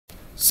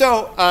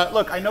So,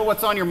 look, I know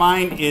what's on your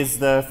mind is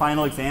the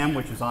final exam,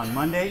 which is on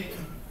Monday,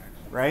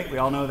 right? We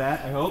all know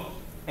that, I hope.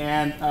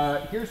 And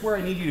here's where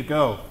I need you to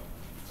go.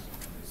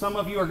 Some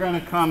of you are going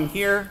to come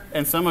here,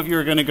 and some of you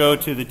are going to go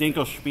to the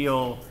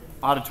Dinkelspiel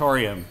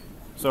auditorium.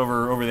 It's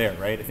over there,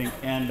 right? I think.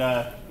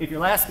 And if your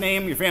last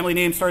name, your family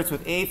name starts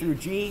with A through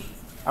G,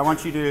 I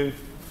want you to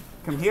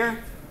come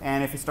here.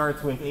 And if it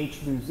starts with H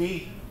through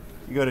Z,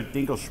 you go to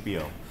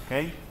Dinkelspiel,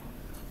 okay?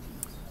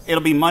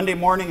 It'll be Monday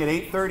morning at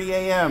 8:30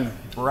 a.m.,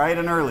 bright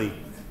and early.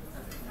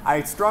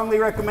 I strongly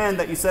recommend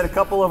that you set a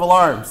couple of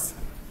alarms.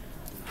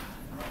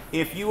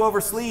 If you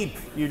oversleep,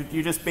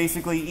 you're just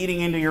basically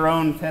eating into your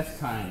own test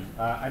time.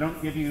 I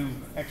don't give you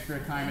extra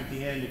time at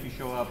the end if you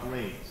show up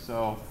late.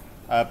 So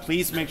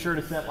please make sure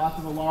to set lots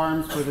of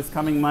alarms for this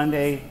coming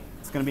Monday.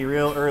 It's going to be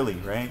real early,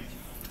 right?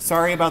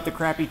 Sorry about the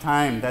crappy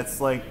time.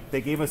 That's like, they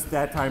gave us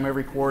that time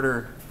every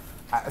quarter.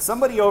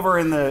 Somebody over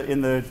in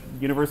the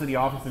university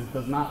offices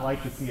does not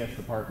like the CS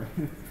department.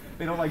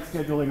 They don't like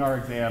scheduling our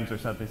exams or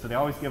something, so they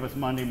always give us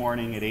Monday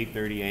morning at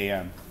 8:30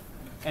 a.m.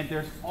 And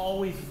there's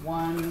always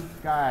one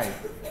guy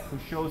who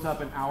shows up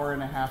an hour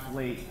and a half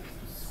late,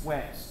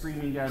 sweat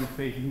streaming down his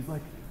face, and he's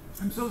like,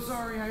 I'm so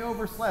sorry, I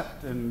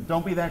overslept. And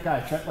don't be that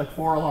guy. Set like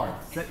 4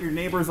 alarms. Set your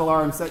neighbor's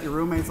alarm, set your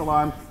roommate's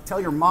alarm, tell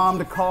your mom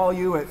to call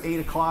you at 8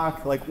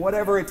 o'clock, like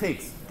whatever it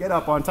takes. Get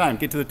up on time,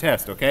 get to the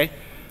test, okay?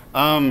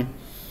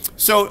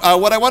 So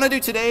what I want to do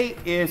today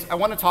is I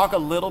want to talk a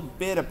little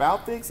bit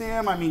about the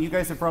exam. I mean, you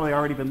guys have probably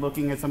already been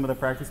looking at some of the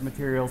practice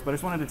materials, but I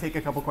just wanted to take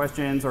a couple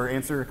questions or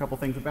answer a couple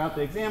things about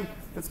the exam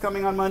that's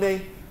coming on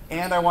Monday.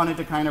 And I wanted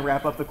to kind of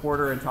wrap up the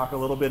quarter and talk a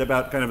little bit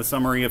about kind of a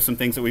summary of some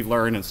things that we've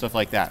learned and stuff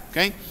like that,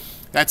 okay?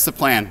 That's the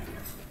plan.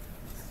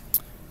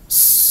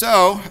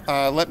 So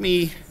let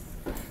me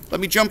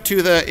jump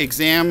to the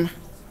exam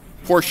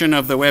portion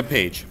of the web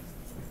page.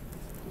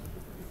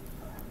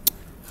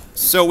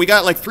 So we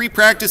got like 3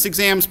 practice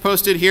exams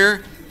posted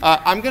here.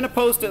 I'm going to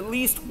post at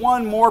least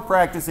 1 more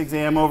practice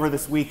exam over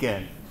this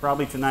weekend,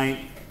 probably tonight,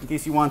 in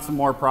case you want some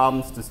more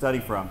problems to study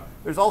from.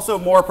 There's also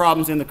more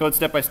problems in the Code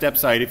Step-by-Step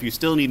site if you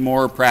still need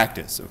more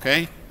practice,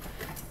 okay?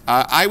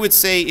 I would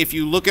say if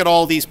you look at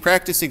all these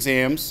practice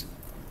exams,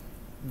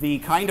 the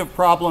kind of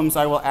problems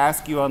I will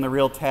ask you on the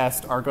real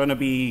test are going to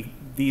be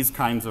these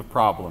kinds of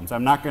problems.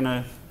 I'm not going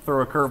to throw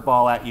a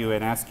curveball at you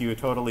and ask you a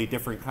totally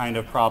different kind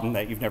of problem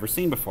that you've never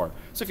seen before.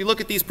 So if you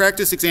look at these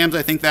practice exams,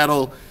 I think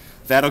that'll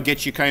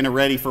get you kind of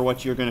ready for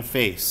what you're going to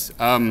face.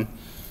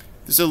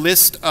 There's a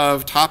list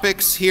of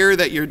topics here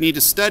that you need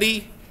to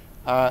study.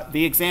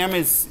 The exam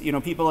is,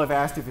 people have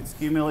asked if it's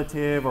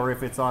cumulative or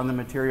if it's on the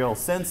material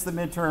since the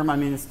midterm. I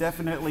mean, it's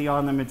definitely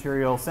on the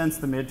material since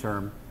the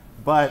midterm,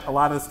 but a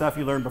lot of the stuff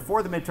you learned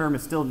before the midterm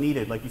is still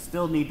needed. Like, you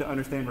still need to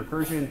understand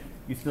recursion,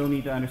 you still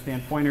need to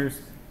understand pointers,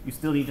 you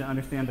still need to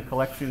understand the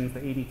collections, the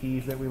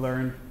ADTs that we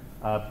learned,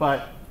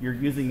 but you're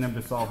using them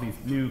to solve these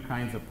new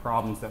kinds of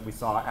problems that we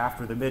saw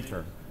after the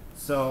midterm.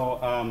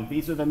 So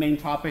these are the main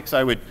topics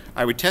I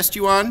would test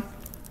you on.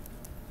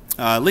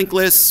 Linked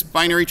lists,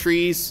 binary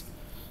trees,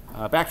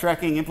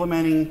 backtracking,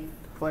 implementing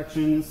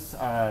collections,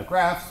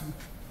 graphs,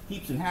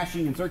 heaps and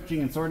hashing and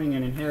searching and sorting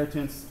and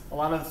inheritance. A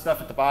lot of the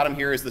stuff at the bottom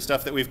here is the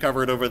stuff that we've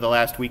covered over the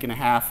last week and a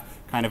half,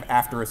 kind of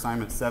after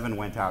assignment 7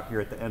 went out here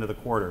at the end of the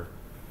quarter.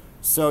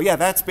 So yeah,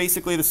 that's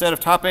basically the set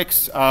of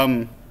topics.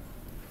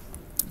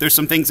 There's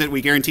some things that we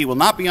guarantee will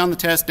not be on the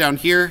test down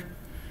here.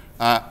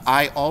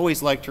 I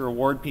always like to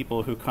reward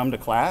people who come to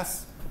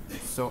class,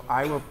 so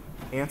I will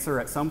answer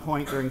at some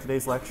point during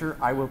today's lecture.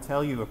 I will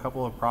tell you a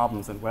couple of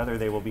problems and whether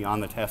they will be on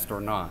the test or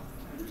not.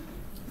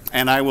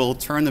 And I will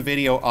turn the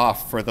video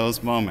off for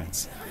those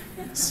moments.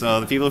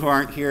 So the people who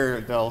aren't here,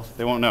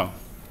 they won't know.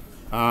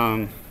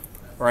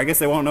 Or I guess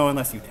they won't know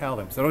unless you tell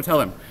them, so don't tell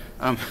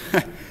them.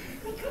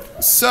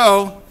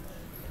 So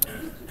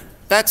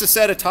that's a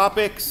set of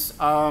topics.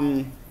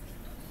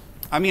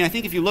 I mean, I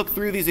think if you look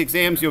through these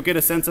exams, you'll get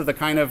a sense of the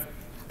kind of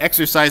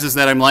exercises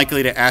that I'm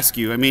likely to ask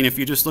you. I mean, if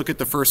you just look at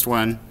the first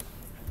one.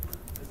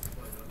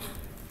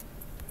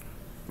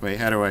 Wait,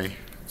 how do I,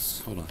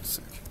 hold on a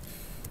sec.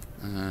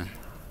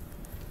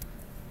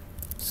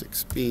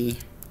 6B,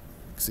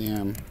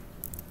 exam,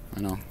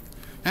 I know.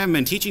 I haven't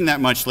been teaching that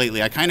much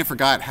lately. I kind of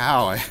forgot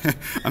how.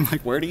 I'm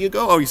like, where do you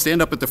go? Oh, you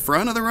stand up at the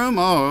front of the room?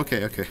 Oh,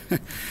 okay.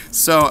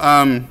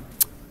 So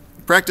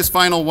practice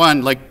final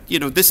 1, like,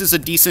 this is a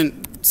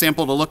decent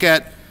sample to look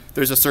at.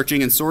 There's a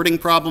searching and sorting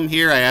problem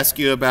here. I ask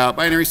you about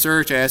binary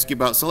search. I ask you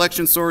about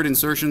selection sort,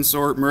 insertion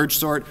sort, merge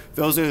sort.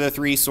 Those are the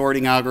 3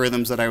 sorting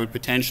algorithms that I would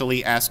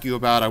potentially ask you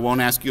about. I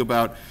won't ask you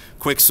about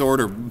quick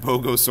sort or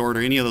BOGO sort or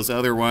any of those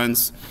other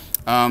ones.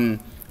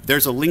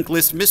 There's a linked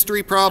list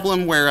mystery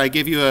problem where I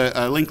give you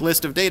a linked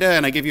list of data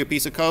and I give you a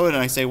piece of code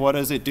and I say, what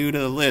does it do to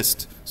the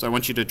list? So I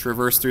want you to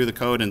traverse through the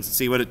code and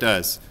see what it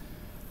does.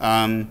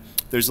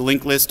 There's a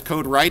linked list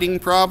code writing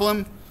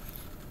problem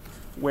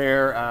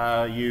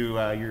where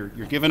you're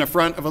given a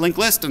front of a linked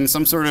list and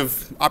some sort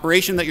of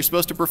operation that you're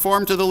supposed to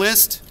perform to the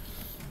list.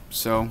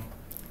 So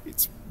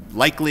it's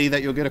likely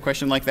that you'll get a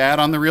question like that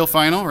on the real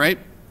final, right?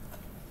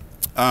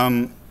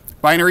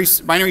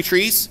 Binary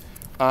trees.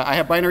 I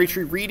have binary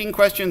tree reading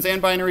questions and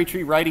binary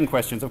tree writing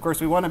questions. Of course,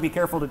 we want to be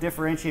careful to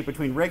differentiate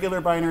between regular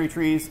binary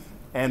trees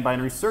and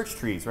binary search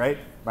trees, right?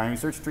 Binary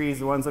search trees are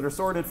the ones that are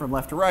sorted from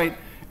left to right.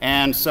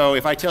 And so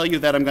if I tell you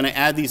that I'm going to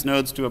add these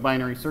nodes to a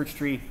binary search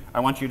tree,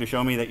 I want you to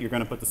show me that you're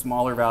going to put the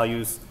smaller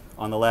values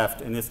on the left.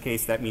 In this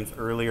case, that means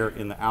earlier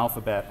in the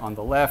alphabet on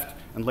the left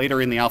and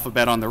later in the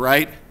alphabet on the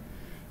right.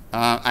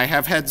 I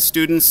have had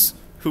students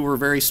who were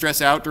very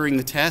stressed out during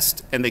the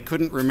test and they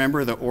couldn't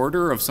remember the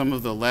order of some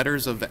of the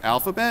letters of the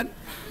alphabet.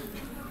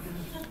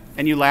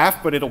 And you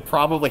laugh, but it'll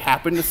probably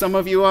happen to some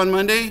of you on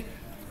Monday.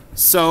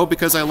 So,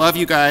 because I love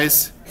you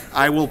guys,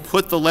 I will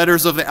put the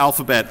letters of the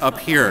alphabet up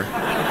here.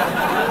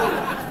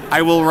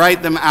 I will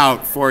write them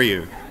out for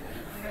you.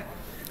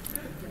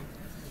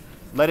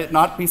 Let it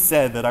not be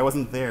said that I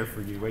wasn't there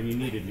for you when you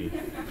needed me.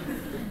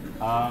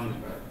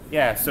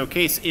 Yeah, so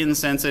case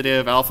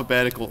insensitive,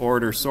 alphabetical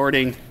order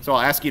sorting. So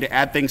I'll ask you to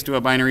add things to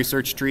a binary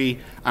search tree.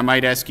 I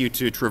might ask you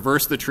to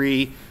traverse the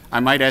tree. I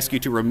might ask you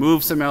to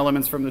remove some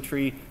elements from the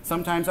tree.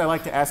 Sometimes I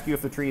like to ask you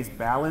if the tree is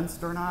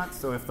balanced or not.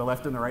 So if the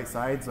left and the right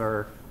sides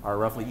are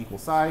roughly equal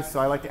size. So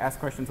I like to ask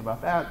questions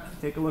about that.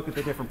 Take a look at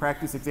the different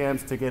practice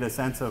exams to get a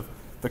sense of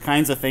the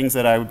kinds of things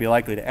that I would be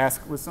likely to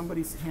ask. Was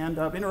somebody's hand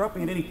up? Interrupt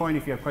me at any point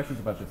if you have questions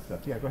about this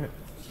stuff. Yeah, go ahead.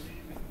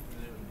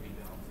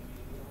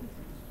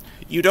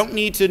 You don't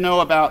need to know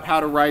about how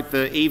to write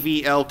the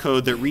AVL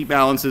code that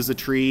rebalances a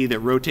tree, that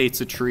rotates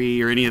a tree,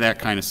 or any of that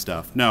kind of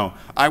stuff. No,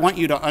 I want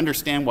you to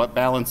understand what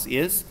balance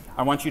is.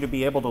 I want you to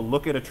be able to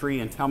look at a tree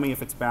and tell me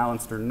if it's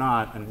balanced or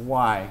not and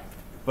why,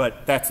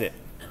 but that's it.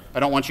 I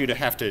don't want you to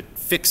have to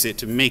fix it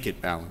to make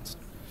it balanced.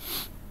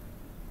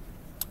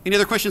 Any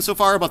other questions so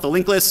far about the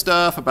linked list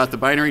stuff, about the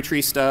binary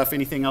tree stuff,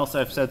 anything else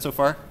I've said so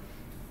far?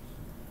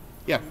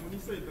 Yeah. When you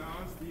say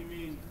balance, do you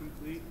mean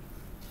complete?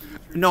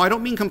 No, I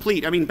don't mean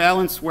complete. I mean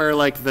balance where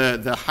like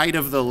the height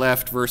of the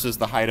left versus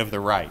the height of the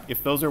right.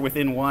 If those are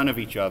within one of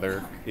each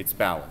other, it's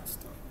balanced.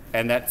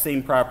 And that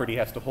same property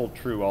has to hold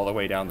true all the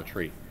way down the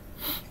tree.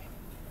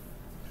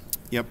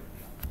 Yep.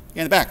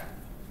 Yeah, in the back.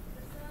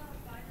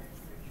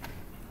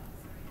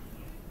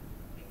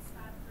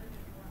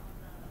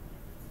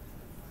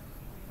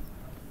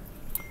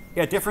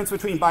 Yeah, difference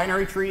between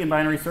binary tree and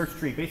binary search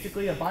tree.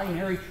 Basically, a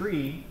binary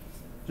tree,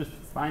 just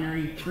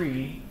binary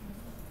tree,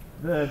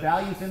 the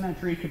values in that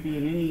tree could be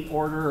in any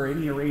order or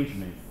any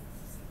arrangement.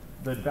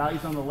 The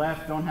values on the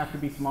left don't have to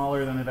be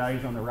smaller than the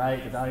values on the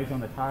right. The values on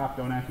the top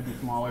don't have to be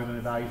smaller than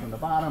the values on the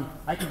bottom.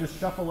 I can just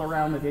shuffle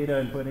around the data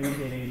and put any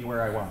data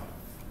anywhere I want.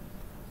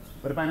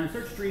 But a binary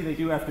search tree, they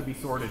do have to be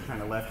sorted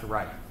kind of left to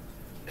right.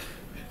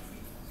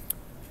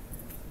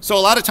 So a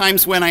lot of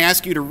times when I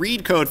ask you to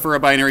read code for a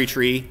binary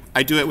tree,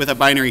 I do it with a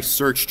binary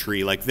search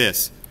tree like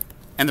this.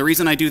 And the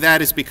reason I do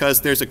that is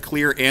because there's a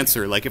clear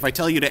answer. Like if I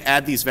tell you to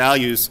add these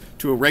values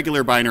to a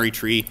regular binary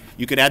tree,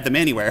 you could add them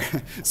anywhere.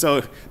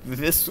 So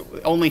this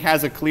only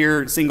has a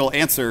clear single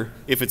answer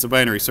if it's a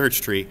binary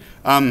search tree.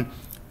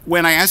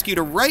 When I ask you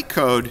to write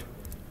code,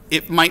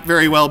 it might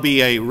very well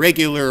be a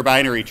regular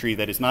binary tree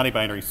that is not a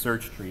binary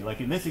search tree.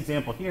 Like in this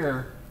example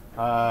here,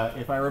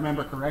 if I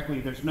remember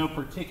correctly, there's no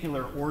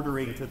particular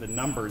ordering to the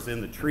numbers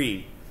in the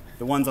tree.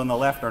 The ones on the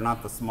left are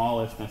not the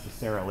smallest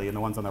necessarily, and the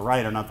ones on the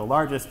right are not the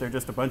largest. They're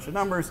just a bunch of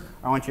numbers.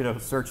 I want you to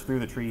search through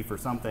the tree for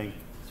something,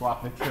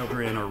 swap the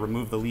children or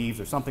remove the leaves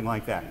or something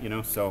like that, you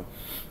know, so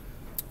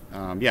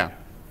yeah.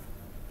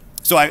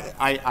 So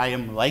I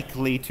am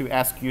likely to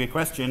ask you a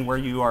question where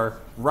you are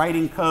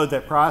writing code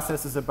that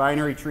processes a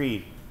binary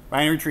tree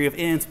of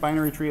ints,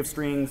 binary tree of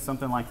strings,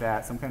 something like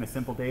that, some kind of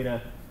simple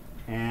data.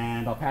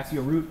 And I'll pass you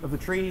a root of the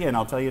tree, and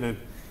I'll tell you to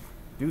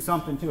do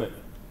something to it.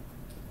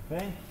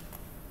 Okay?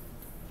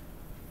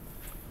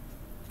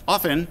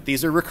 Often,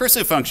 these are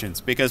recursive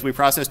functions because we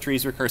process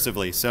trees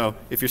recursively. So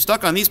if you're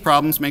stuck on these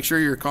problems, make sure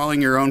you're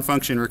calling your own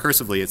function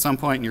recursively at some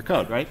point in your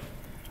code, right?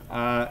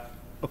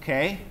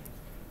 Okay.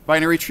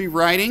 Binary tree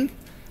writing.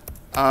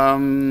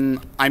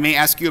 I may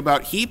ask you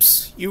about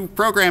heaps. You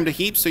programmed a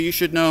heap, so you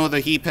should know the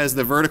heap has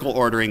the vertical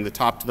ordering, the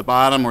top to the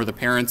bottom, or the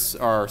parents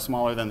are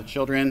smaller than the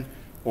children.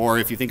 Or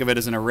if you think of it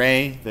as an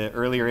array, the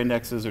earlier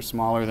indexes are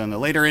smaller than the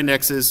later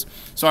indexes.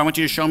 So I want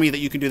you to show me that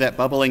you can do that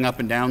bubbling up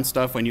and down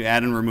stuff when you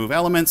add and remove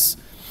elements.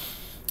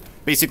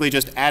 Basically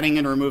just adding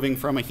and removing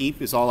from a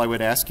heap is all I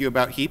would ask you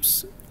about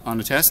heaps on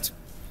a test.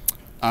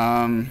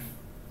 I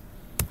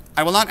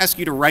will not ask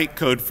you to write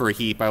code for a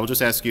heap. I will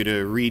just ask you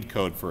to read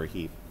code for a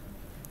heap.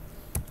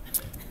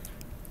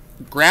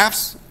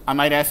 Graphs, I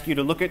might ask you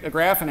to look at a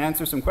graph and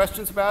answer some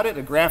questions about it.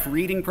 A graph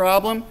reading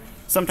problem.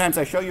 Sometimes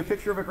I show you a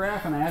picture of a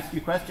graph and I ask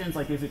you questions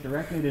like, is it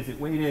directed, is it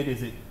weighted,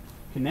 is it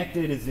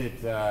connected, is it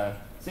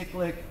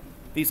cyclic,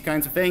 these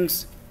kinds of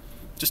things.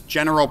 Just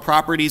general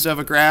properties of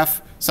a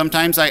graph.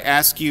 Sometimes I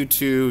ask you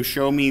to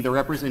show me the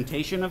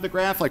representation of the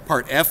graph, like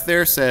part F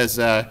there says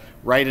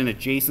write an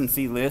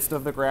adjacency list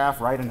of the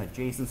graph, write an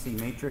adjacency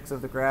matrix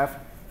of the graph.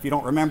 If you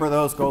don't remember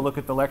those, go look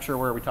at the lecture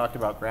where we talked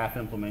about graph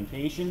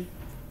implementation.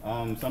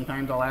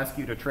 Sometimes I'll ask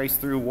you to trace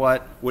through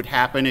what would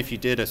happen if you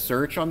did a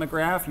search on the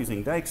graph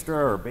using Dijkstra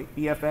or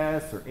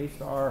BFS or A**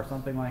 or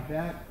something like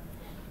that.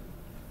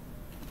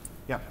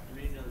 Yeah?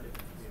 You mean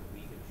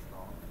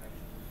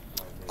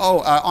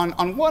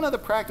On one of the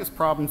practice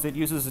problems, it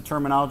uses a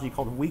terminology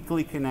called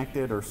weakly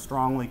connected or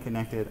strongly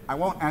connected. I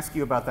won't ask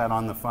you about that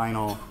on the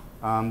final.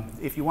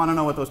 If you want to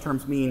know what those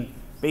terms mean,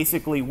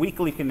 basically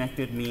weakly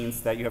connected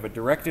means that you have a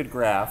directed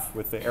graph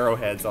with the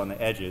arrowheads on the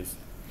edges.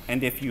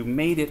 And if you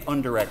made it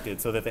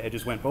undirected so that the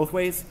edges went both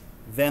ways,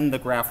 then the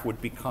graph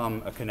would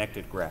become a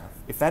connected graph.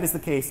 If that is the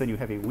case, then you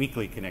have a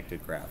weakly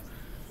connected graph.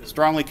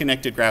 Strongly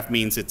connected graph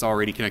means it's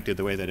already connected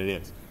the way that it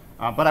is.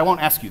 But I won't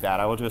ask you that.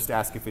 I will just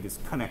ask if it is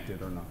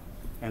connected or not.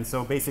 And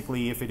so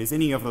basically, if it is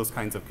any of those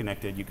kinds of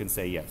connected, you can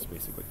say yes,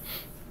 basically.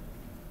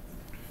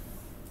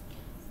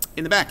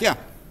 In the back, yeah.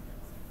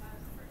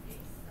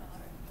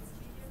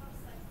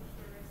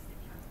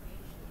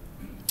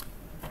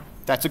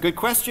 That's a good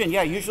question.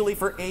 Yeah, usually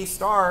for A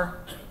star,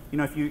 you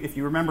know, if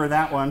you remember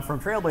that one from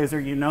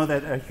Trailblazer, you know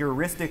that a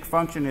heuristic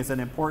function is an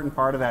important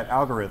part of that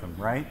algorithm,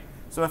 right?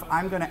 So if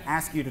I'm going to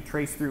ask you to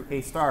trace through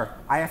A star,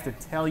 I have to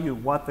tell you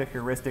what the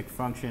heuristic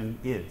function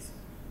is.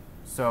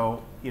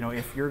 So, you know,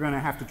 if you're going to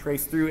have to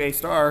trace through A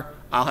star,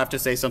 I'll have to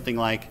say something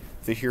like,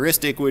 the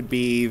heuristic would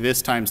be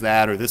this times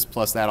that or this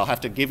plus that. I'll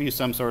have to give you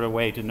some sort of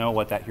way to know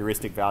what that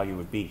heuristic value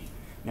would be.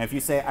 Now, if you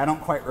say, I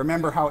don't quite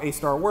remember how A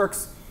star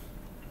works,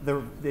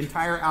 the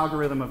entire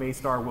algorithm of A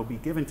star will be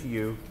given to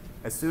you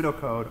as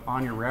pseudocode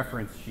on your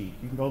reference sheet.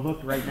 You can go look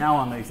right now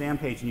on the exam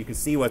page and you can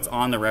see what's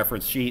on the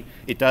reference sheet.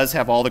 It does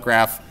have all the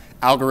graph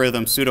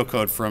algorithm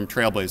pseudocode from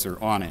Trailblazer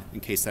on it,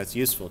 in case that's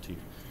useful to you.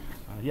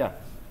 Yeah?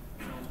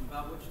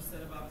 About what you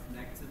said about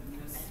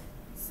connectedness,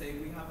 say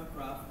we have a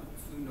graph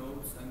with two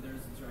nodes and there's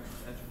a direct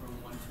edge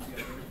from one to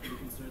the other, do you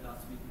consider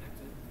that to be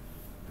connected?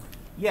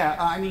 Yeah,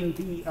 I mean,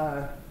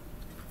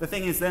 the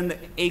thing is then that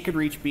A could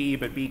reach B,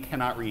 but B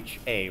cannot reach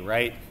A,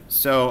 right?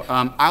 So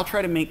I'll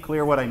try to make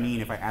clear what I mean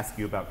if I ask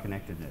you about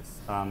connectedness.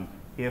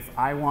 If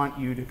I want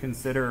you to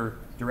consider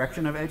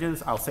direction of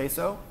edges, I'll say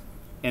so.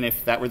 And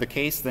if that were the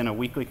case, then a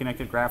weakly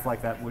connected graph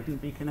like that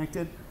wouldn't be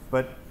connected.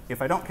 But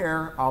if I don't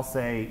care, I'll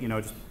say, you know,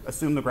 just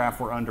assume the graph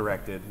were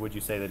undirected. Would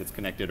you say that it's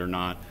connected or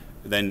not?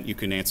 Then you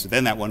can answer,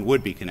 then that one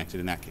would be connected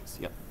in that case.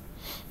 Yep.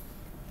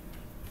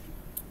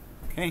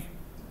 Okay.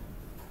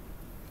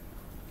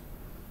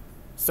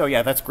 So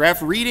yeah, that's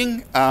graph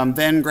reading.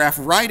 Then graph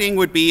writing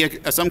would be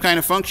some kind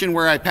of function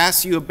where I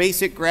pass you a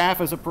basic graph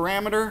as a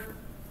parameter,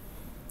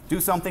 do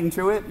something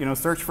to it, you know,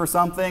 search for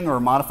something or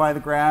modify the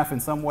graph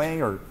in some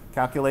way or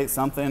calculate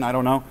something, I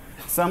don't know.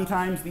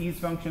 Sometimes these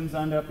functions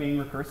end up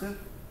being recursive.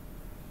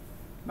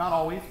 Not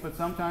always, but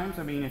sometimes.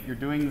 I mean, if you're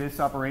doing this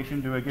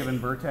operation to a given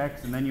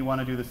vertex and then you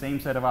want to do the same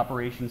set of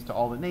operations to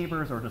all the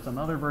neighbors or to some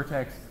other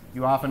vertex,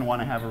 you often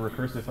want to have a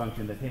recursive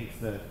function that takes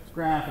the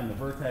graph and the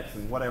vertex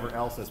and whatever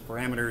else as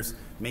parameters.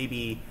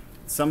 Maybe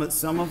some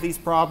of these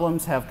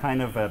problems have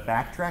kind of a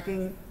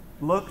backtracking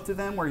look to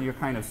them where you're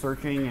kind of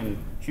searching and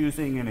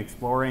choosing and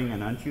exploring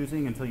and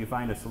unchoosing until you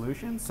find a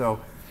solution. So,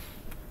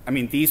 I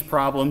mean, these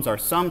problems are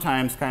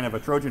sometimes kind of a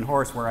Trojan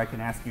horse where I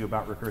can ask you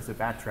about recursive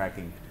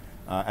backtracking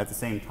at the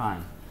same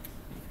time.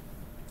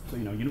 So,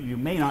 you know, you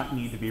may not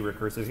need to be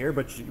recursive here,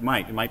 but you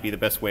might. It might be the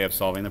best way of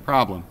solving the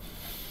problem.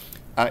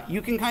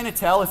 You can kind of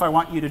tell if I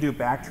want you to do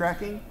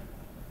backtracking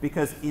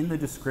because in the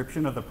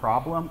description of the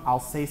problem, I'll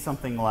say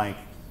something like,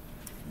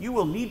 you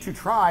will need to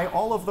try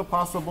all of the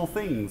possible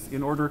things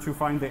in order to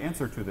find the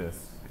answer to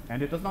this.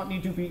 And it does not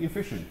need to be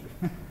efficient.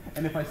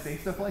 And if I say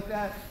stuff like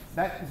that,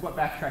 that is what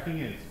backtracking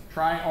is.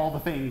 Try all the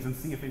things and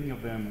see if any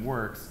of them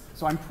works.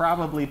 So I'm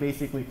probably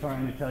basically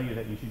trying to tell you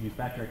that you should use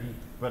backtracking,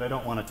 but I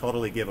don't want to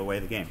totally give away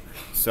the game.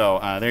 So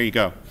there you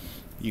go.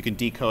 You can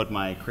decode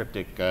my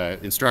cryptic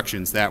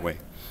instructions that way.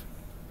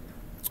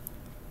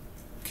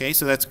 Okay,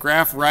 so that's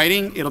graph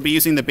writing. It'll be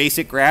using the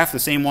basic graph, the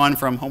same one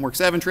from Homework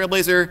 7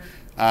 Trailblazer.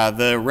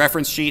 The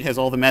reference sheet has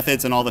all the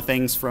methods and all the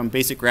things from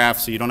basic graph,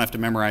 so you don't have to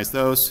memorize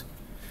those.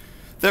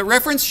 The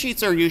reference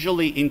sheets are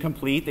usually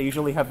incomplete. They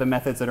usually have the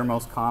methods that are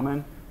most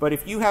common. But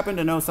if you happen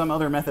to know some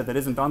other method that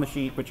isn't on the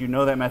sheet, but you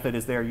know that method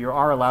is there, you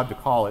are allowed to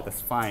call it.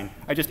 That's fine.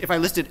 If I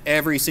listed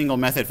every single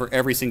method for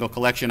every single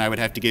collection, I would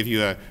have to give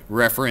you a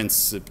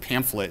reference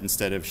pamphlet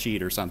instead of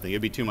sheet or something.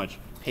 It'd be too much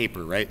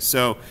paper, right?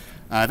 So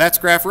that's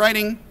graph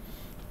writing.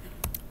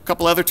 A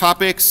couple other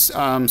topics.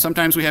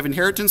 Sometimes we have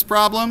inheritance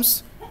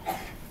problems.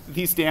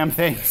 These damn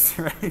things,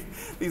 right?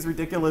 These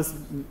ridiculous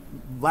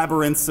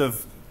labyrinths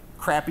of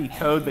crappy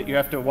code that you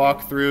have to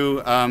walk through.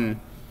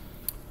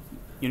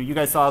 You know, you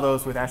guys saw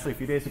those with Ashley a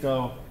few days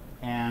ago,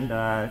 and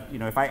you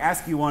know, if I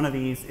ask you one of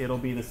these, it'll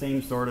be the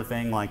same sort of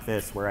thing like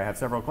this, where I have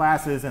several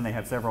classes and they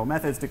have several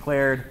methods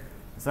declared.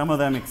 Some of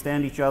them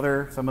extend each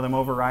other, some of them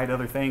override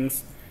other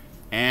things,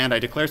 and I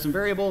declare some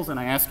variables and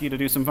I ask you to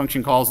do some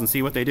function calls and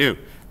see what they do.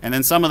 And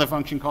then some of the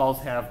function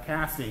calls have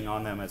casting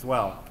on them as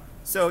well.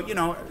 So, you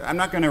know, I'm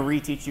not going to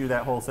reteach you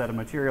that whole set of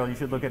material. You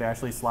should look at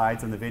Ashley's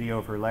slides and the video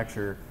of her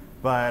lecture.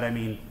 But, I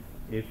mean,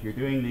 if you're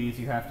doing these,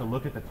 you have to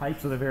look at the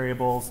types of the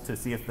variables to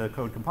see if the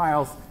code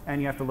compiles,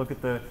 and you have to look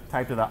at the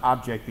type of the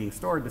object being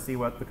stored to see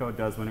what the code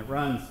does when it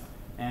runs.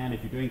 And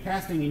if you're doing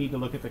casting, you need to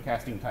look at the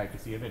casting type to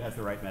see if it has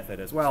the right method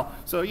as well.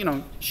 So, you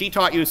know, she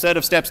taught you a set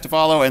of steps to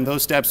follow, and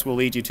those steps will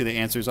lead you to the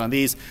answers on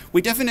these.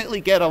 We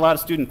definitely get a lot of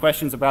student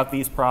questions about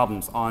these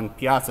problems on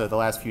Piazza the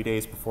last few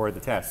days before the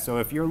test. So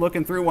if you're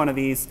looking through one of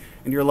these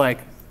and you're like,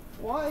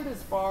 why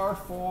does bar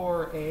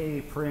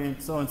 4a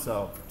print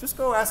so-and-so? Just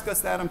go ask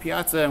us that on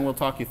Piazza and we'll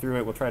talk you through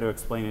it. We'll try to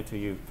explain it to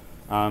you.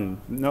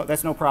 No,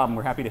 that's no problem.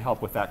 We're happy to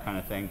help with that kind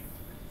of thing.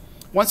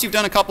 Once you've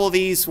done a couple of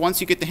these, once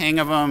you get the hang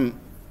of them,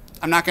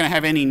 I'm not going to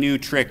have any new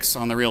tricks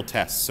on the real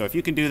test. So if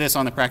you can do this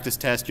on the practice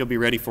test, you'll be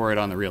ready for it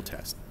on the real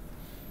test.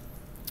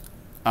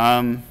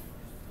 And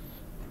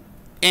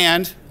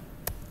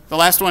the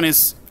last one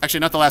is,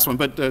 actually not the last one,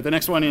 but the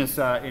next one is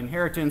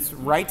inheritance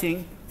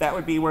writing. That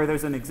would be where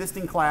there's an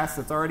existing class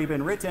that's already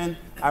been written.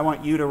 I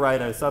want you to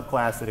write a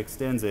subclass that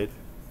extends it.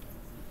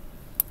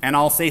 And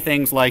I'll say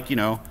things like, you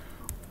know,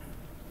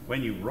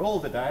 when you roll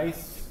the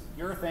dice,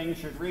 your thing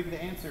should rig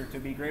the answer to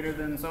be greater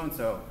than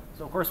so-and-so.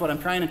 So of course what I'm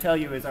trying to tell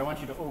you is I want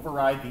you to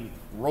override the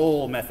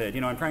roll method.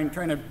 You know, I'm trying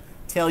to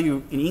tell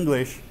you in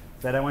English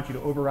that I want you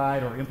to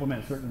override or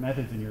implement certain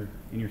methods in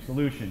your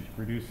solution to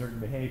produce certain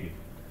behavior.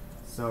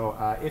 So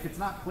if it's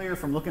not clear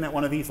from looking at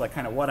one of these, like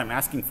kind of what I'm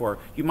asking for,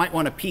 you might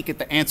want to peek at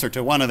the answer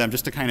to one of them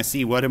just to kind of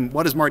see what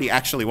does Marty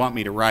actually want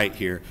me to write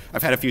here.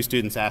 I've had a few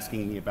students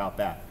asking me about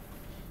that.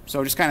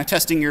 So just kind of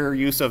testing your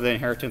use of the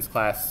inheritance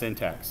class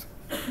syntax.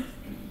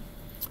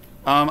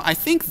 I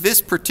think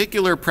this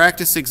particular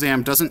practice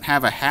exam doesn't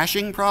have a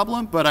hashing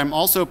problem, but I'm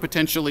also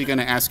potentially going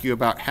to ask you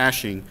about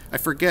hashing. I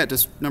forget,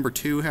 does number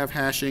 2 have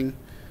hashing?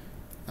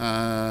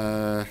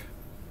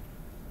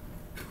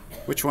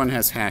 Which one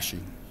has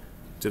hashing?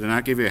 Did I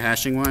not give you a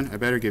hashing one? I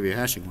better give you a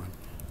hashing one.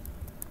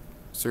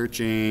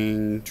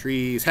 Searching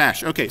trees,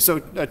 hash. Okay, so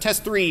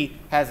test 3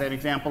 has an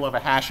example of a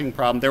hashing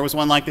problem. There was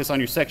one like this on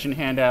your section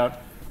handout.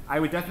 I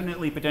would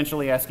definitely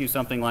potentially ask you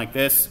something like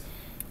this,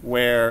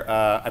 where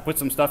I put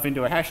some stuff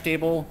into a hash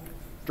table,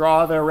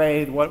 draw the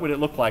array, what would it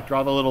look like?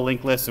 Draw the little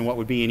linked list and what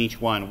would be in each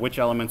one, which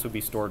elements would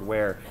be stored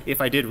where. If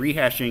I did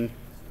rehashing,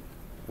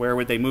 where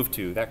would they move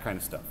to? That kind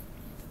of stuff.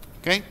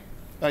 Okay?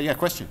 Yeah,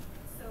 question?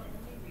 So only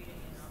reading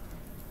and not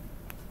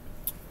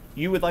writing?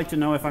 You would like to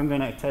know if I'm going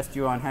to test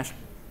you on hash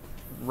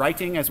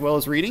writing as well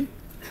as reading?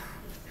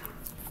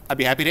 I'd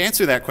be happy to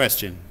answer that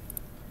question.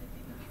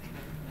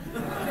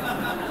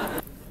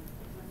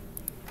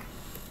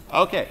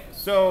 Okay,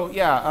 so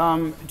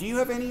yeah, do you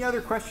have any other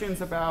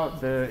questions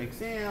about the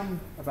exam,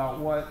 about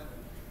what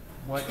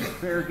is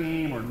fair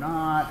game or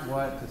not,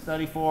 what to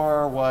study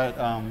for, what,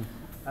 I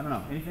don't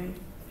know, anything?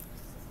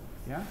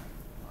 Yeah?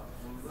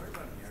 When we learned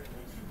about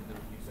inheritance in the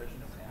review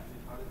session of an Anthony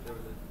taught it, there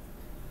was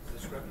a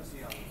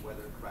discrepancy on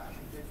whether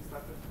crashing takes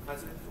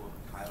precedence or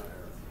compiler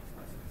error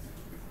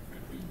takes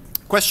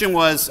precedence. Question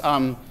was,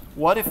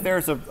 what if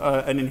there's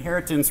an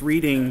inheritance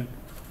reading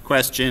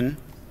question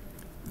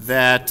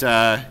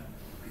that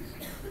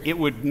it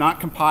would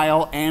not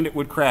compile and it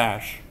would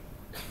crash?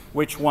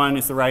 Which one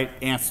is the right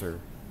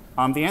answer?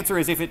 The answer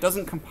is if it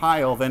doesn't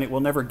compile, then it will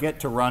never get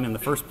to run in the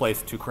first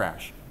place to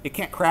crash. It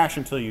can't crash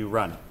until you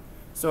run it.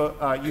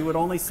 So you would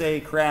only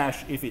say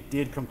crash if it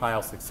did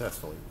compile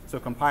successfully. So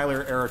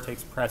compiler error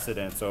takes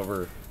precedence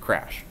over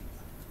crash.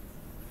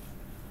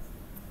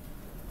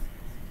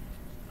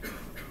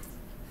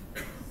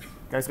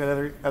 Guys got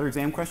other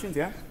exam questions?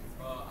 Yeah?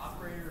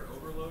 Operator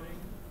overloading.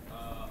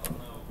 On the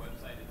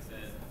website it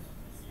said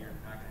you're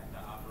not going to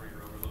have to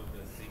operator overload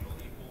the single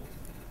equal.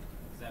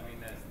 Does that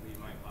mean that we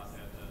might possibly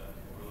have to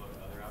overload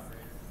other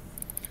operators?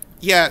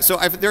 Yeah, so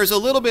there's a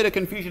little bit of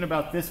confusion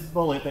about this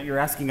bullet that you're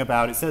asking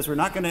about. It says we're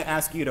not going to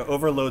ask you to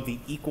overload the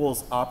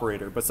equals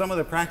operator, but some of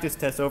the practice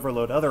tests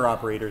overload other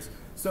operators.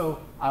 So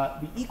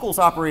the equals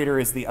operator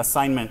is the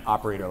assignment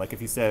operator. Like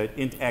if you said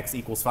int x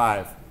equals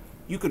 5,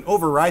 you can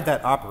override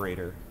that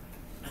operator.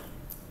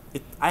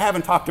 I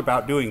haven't talked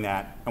about doing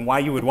that and why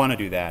you would want to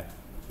do that.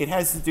 It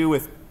has to do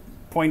with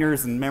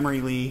pointers and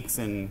memory leaks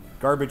and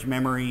garbage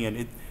memory.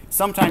 And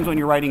sometimes when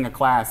you're writing a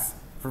class,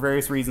 for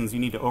various reasons, you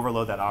need to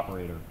overload that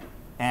operator.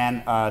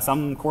 And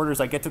some quarters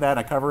I get to that,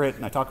 I cover it,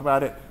 and I talk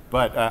about it.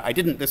 But I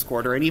didn't this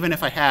quarter. And even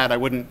if I had, I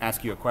wouldn't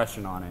ask you a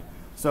question on it.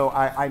 So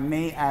I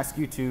may ask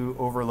you to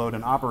overload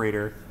an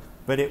operator,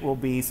 but it will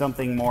be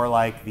something more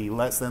like the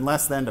less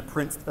than to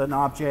print an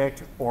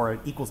object, or an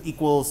equals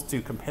equals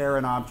to compare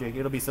an object.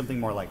 It'll be something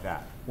more like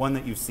that, one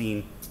that you've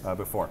seen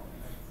before.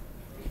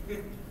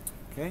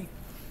 Okay.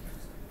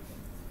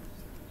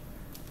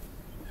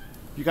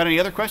 You got any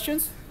other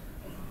questions?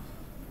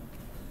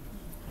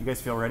 You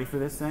guys feel ready for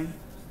this thing?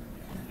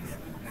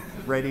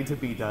 Ready to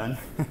be done?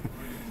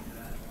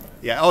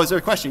 Yeah. Oh, is there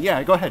a question?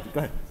 Yeah, go ahead. Go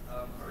ahead.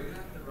 Are we going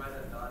to have to write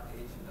a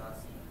 .h and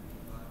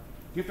 .cpp file?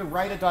 You have to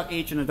write a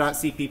 .h and a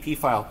 .cpp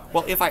file.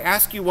 Well, if I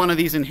ask you one of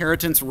these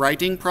inheritance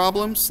writing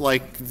problems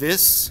like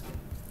this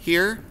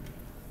here,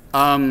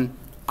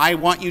 I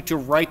want you to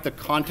write the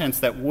contents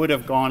that would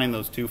have gone in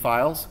those two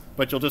files,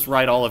 but you'll just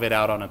write all of it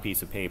out on a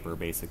piece of paper,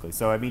 basically.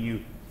 So, I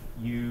mean,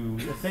 you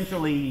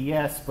essentially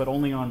yes, but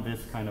only on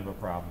this kind of a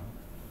problem.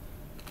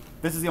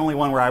 This is the only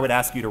one where I would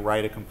ask you to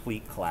write a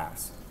complete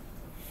class.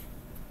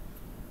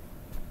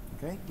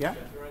 Okay, yeah?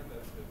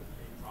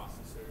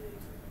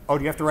 Oh,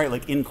 do you have to write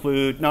like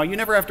include? No, you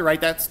never have to write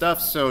that stuff.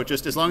 So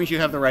just as long as you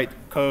have the right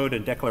code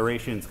and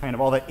declarations, kind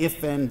of all that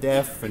if and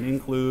def and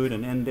include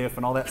and end if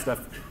and all that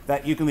stuff,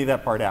 that you can leave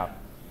that part out.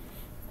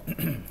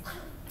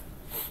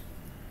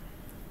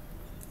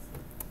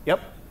 Yep.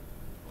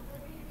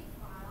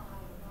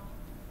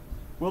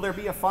 Will there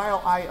be a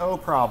file I/O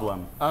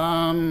problem?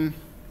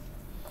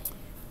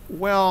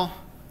 Well,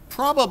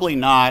 probably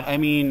not. I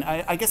mean,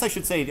 I guess I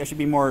should say I should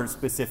be more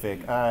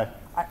specific.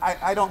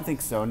 I don't think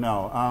so.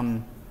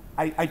 No.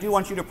 I do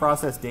want you to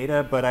process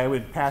data, but I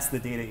would pass the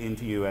data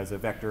into you as a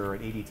vector or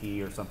an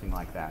ADT or something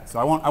like that. So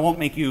I won't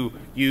make you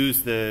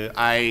use the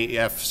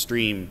IF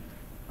stream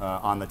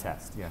on the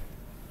test. Yeah.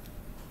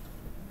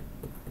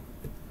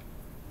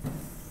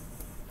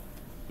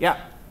 Yeah.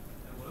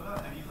 And what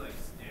about any like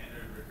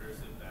standard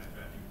recursive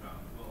backtracking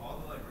problems? Will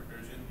all the like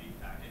recursion be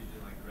packaged in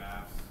like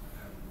graphs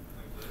and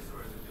like this, or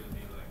is it going to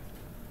be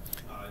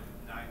like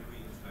 9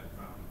 queens type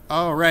problem?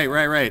 Oh, right.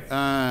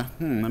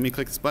 Let me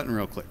click this button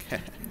real quick.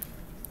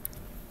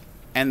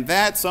 And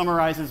that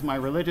summarizes my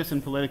religious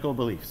and political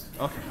beliefs.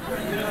 Okay.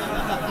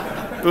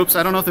 Oops,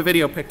 I don't know if the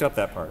video picked up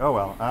that part. Oh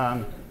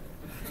well.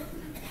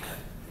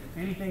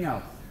 Anything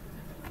else?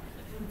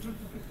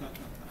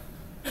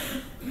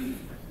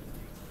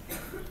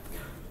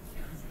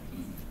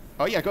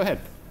 Oh yeah, go ahead.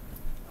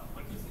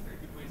 What do you think are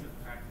good ways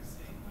of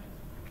practicing, like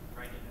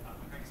writing,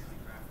 practicing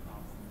graph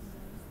problems?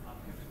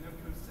 Because there's no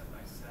code step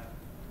by step.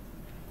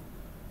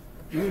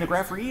 You mean the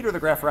graph read or the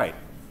graph write?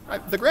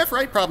 The graph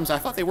write problems, I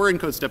thought they were in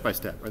code step by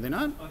step. Are they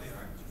not? Oh, they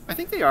are. I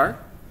think they are.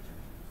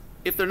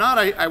 If they're not,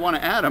 I want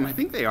to add them. I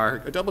think they are.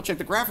 Double check.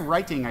 The graph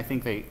writing, I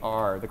think they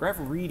are. The graph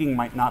reading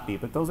might not be,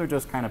 but those are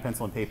just kind of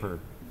pencil and paper.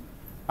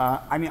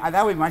 I mean,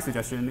 that would be my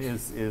suggestion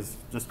is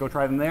just go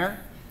try them there.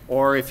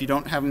 Or if you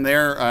don't have them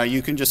there,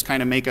 you can just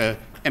kind of make a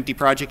empty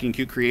project in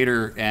Qt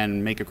Creator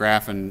and make a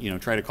graph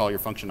and try to call your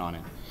function on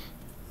it.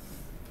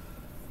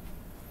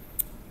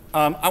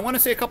 I want to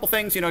say a couple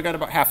things. I got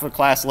about half of the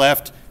class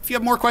left. If you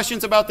have more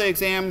questions about the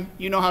exam,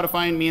 you know how to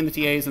find me and the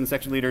TAs and the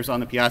section leaders on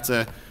the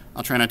piazza.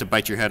 I'll try not to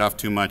bite your head off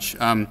too much.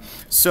 I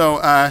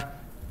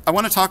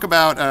want to talk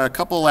about a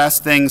couple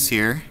last things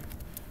here.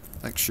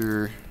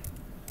 Lecture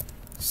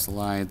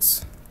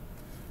slides.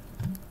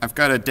 I've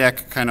got a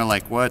deck kind of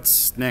like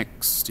what's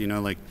next,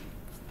 like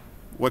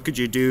what could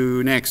you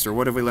do next, or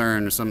what have we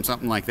learned, or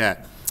something like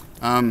that.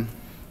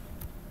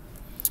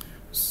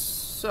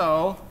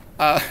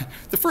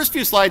 The first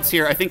few slides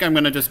here, I think I'm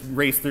going to just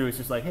race through. It's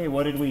just like, hey,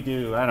 what did we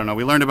do? I don't know.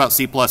 We learned about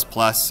C++,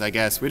 I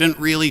guess. We didn't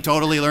really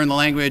totally learn the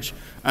language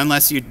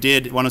unless you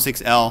did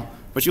 106L,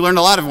 but you learned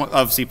a lot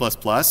of C++.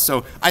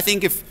 So I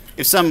think if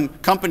some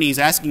company is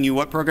asking you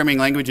what programming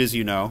languages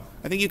you know,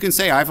 I think you can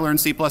say, I've learned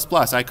C++.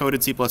 I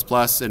coded C++ in a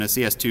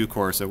CS2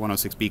 course, a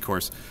 106B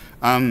course.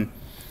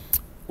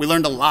 We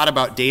learned a lot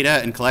about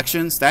data and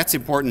collections. That's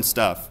important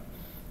stuff.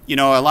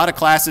 A lot of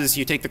classes,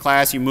 you take the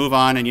class, you move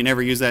on, and you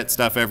never use that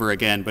stuff ever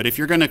again. But if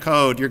you're going to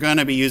code, you're going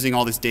to be using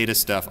all this data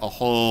stuff a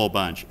whole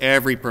bunch.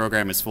 Every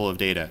program is full of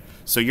data.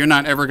 So you're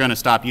not ever going to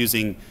stop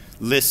using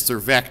lists or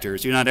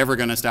vectors. You're not ever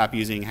going to stop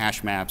using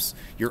hash maps.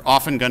 You're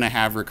often going to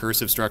have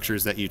recursive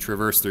structures that you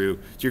traverse through.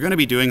 So you're going to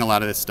be doing a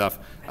lot of this stuff.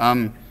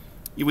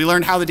 We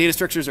learned how the data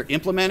structures are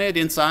implemented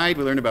inside.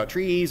 We learned about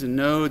trees and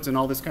nodes and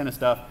all this kind of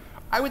stuff.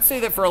 I would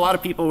say that for a lot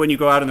of people, when you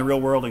go out in the real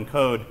world and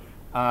code,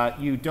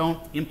 you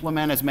don't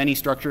implement as many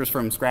structures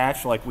from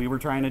scratch like we were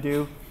trying to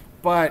do,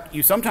 but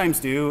you sometimes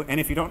do,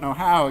 and if you don't know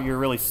how, you're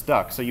really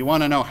stuck. So you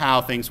want to know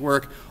how things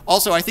work.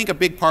 Also, I think a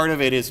big part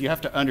of it is you have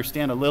to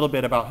understand a little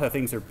bit about how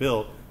things are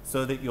built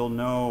so that you'll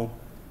know,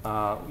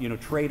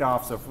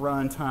 trade-offs of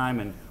runtime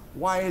and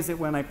why is it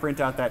when I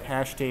print out that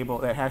hash table,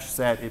 that hash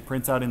set, it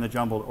prints out in the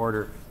jumbled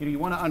order. You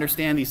want to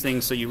understand these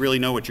things so you really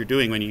know what you're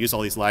doing when you use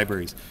all these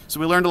libraries. So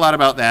we learned a lot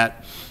about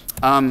that.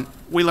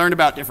 We learned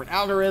about different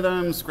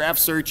algorithms, graph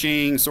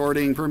searching,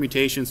 sorting,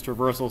 permutations,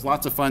 traversals,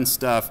 lots of fun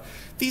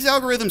stuff. These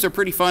algorithms are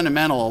pretty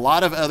fundamental. A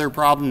lot of other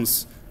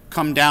problems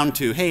come down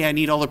to, hey, I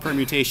need all the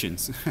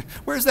permutations.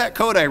 Where's that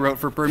code I wrote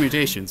for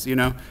permutations, Hey,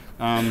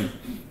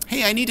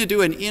 I need to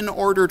do an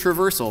in-order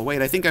traversal.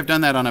 Wait, I think I've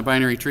done that on a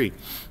binary tree.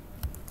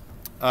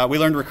 We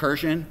learned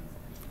recursion.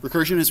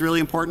 Recursion is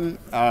really important.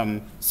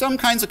 Some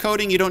kinds of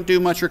coding, you don't do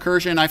much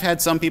recursion. I've had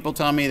some people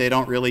tell me they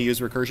don't really use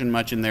recursion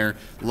much in their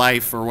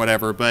life or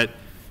whatever, but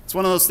it's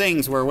one of those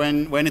things where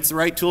when it's the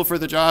right tool for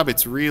the job,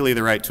 it's really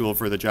the right tool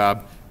for the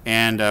job.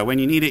 And when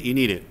you need it, you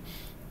need it.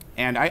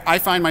 And I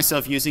find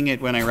myself using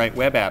it when I write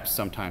web apps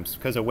sometimes,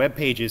 because a web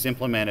page is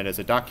implemented as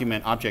a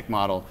document object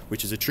model,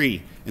 which is a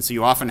tree. And so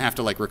you often have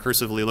to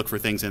recursively look for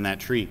things in that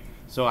tree.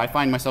 So I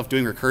find myself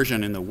doing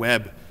recursion in the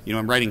web.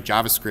 I'm writing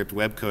JavaScript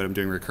web code, I'm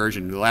doing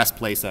recursion. The last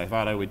place I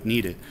thought I would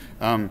need it.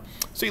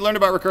 So you learned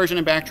about recursion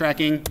and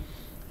backtracking.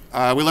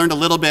 We learned a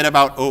little bit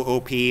about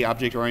OOP,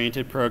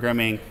 object-oriented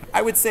programming.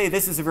 I would say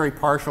this is a very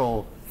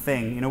partial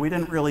thing. We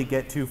didn't really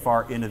get too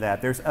far into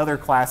that. There's other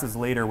classes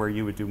later where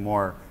you would do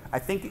more. I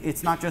think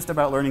it's not just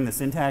about learning the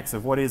syntax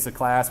of what is a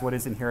class, what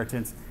is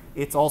inheritance.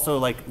 It's also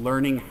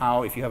learning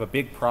how, if you have a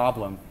big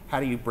problem, how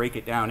do you break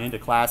it down into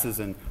classes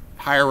and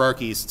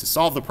hierarchies to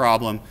solve the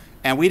problem,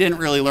 and we didn't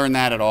really learn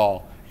that at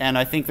all. And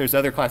I think there's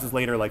other classes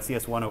later like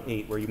CS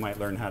 108 where you might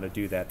learn how to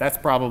do that. That's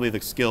probably the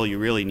skill you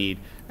really need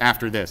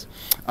after this.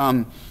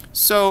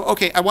 So,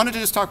 okay, I wanted to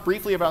just talk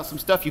briefly about some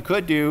stuff you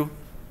could do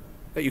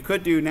that you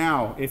could do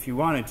now if you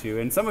wanted to.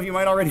 And some of you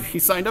might already be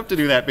signed up to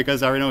do that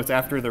because I already know it's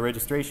after the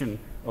registration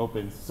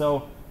opens.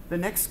 So the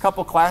next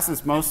couple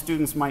classes most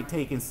students might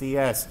take in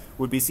CS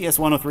would be CS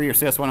 103 or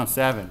CS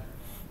 107.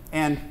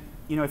 And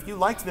you know, if you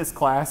liked this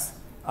class,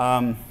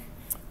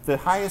 the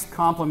highest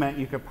compliment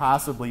you could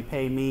possibly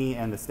pay me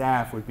and the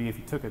staff would be if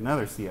you took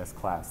another CS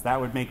class.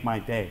 That would make my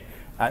day.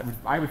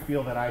 I would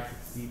feel that I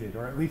succeeded,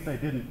 or at least I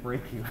didn't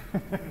break you.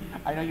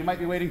 I know you might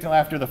be waiting till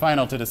after the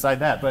final to decide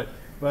that, but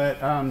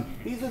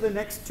these are the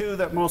next two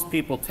that most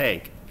people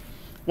take.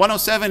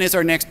 107 is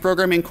our next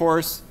programming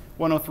course.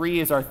 103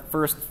 is our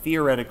first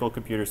theoretical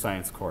computer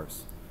science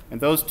course. And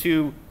those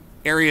two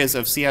areas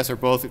of CS are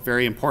both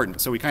very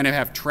important. So we kind of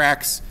have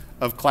tracks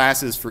of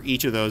classes for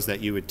each of those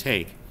that you would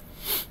take.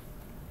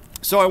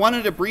 So I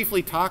wanted to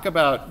briefly talk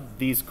about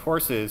these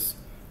courses.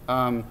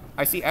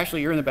 I see,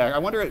 Ashley, you're in the back. I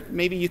wonder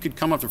maybe you could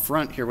come up to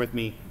front here with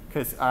me,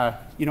 because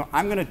you know,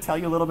 I'm going to tell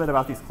you a little bit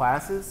about these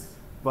classes,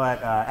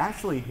 but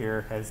Ashley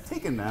here has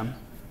taken them,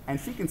 and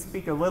she can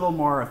speak a little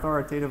more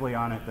authoritatively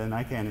on it than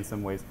I can in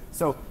some ways.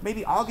 So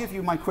maybe I'll give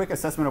you my quick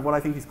assessment of what I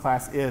think this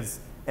class is,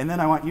 and then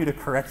I want you to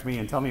correct me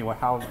and tell me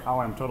how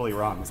I'm totally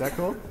wrong. Is that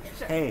cool?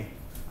 Sure. Hey,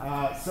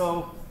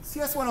 so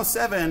CS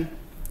 107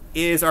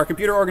 is our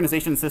computer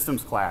organization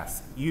systems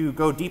class. You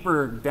go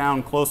deeper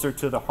down, closer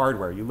to the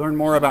hardware. You learn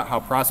more about how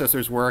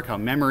processors work, how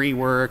memory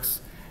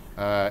works,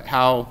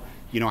 how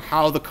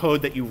the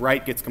code that you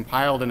write gets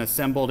compiled and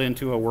assembled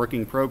into a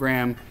working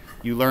program.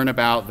 You learn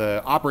about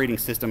the operating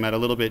system at a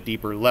little bit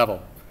deeper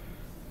level.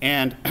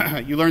 And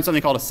you learn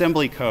something called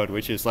assembly code,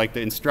 which is like the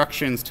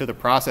instructions to the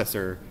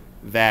processor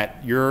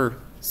that your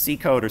C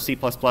code or C++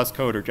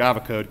 code or Java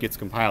code gets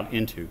compiled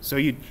into. So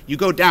you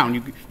go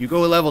down, you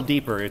go a level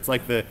deeper. It's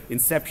like the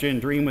Inception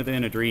dream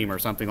within a dream or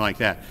something like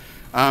that.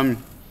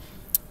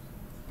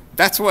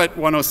 That's what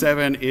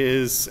 107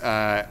 is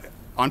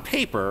on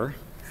paper.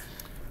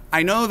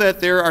 I know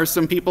that there are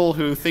some people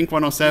who think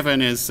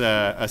 107 is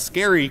a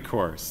scary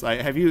course.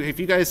 Have you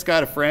guys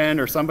got a friend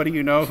or somebody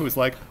you know who's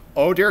like,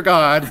 oh dear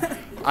God,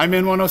 I'm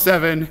in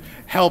 107,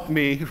 help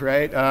me,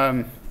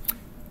 right?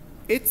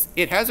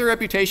 It has a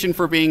reputation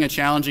for being a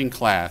challenging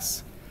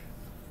class.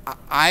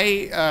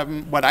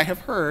 What I have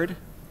heard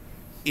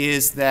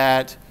is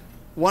that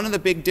one of the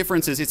big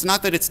differences, it's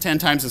not that it's 10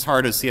 times as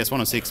hard as CS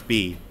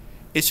 106B,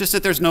 it's just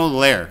that there's no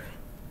layer.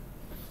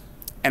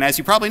 And as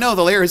you probably know,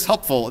 the layer is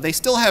helpful. They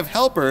still have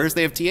helpers,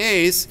 they have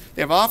TAs,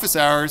 they have office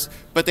hours,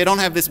 but they don't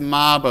have this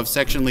mob of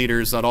section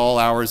leaders at all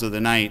hours of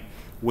the night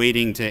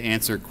waiting to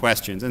answer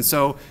questions. And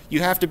so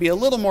you have to be a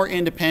little more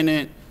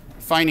independent,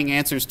 finding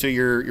answers to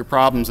your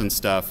problems and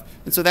stuff.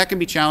 And so that can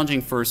be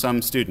challenging for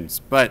some students.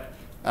 But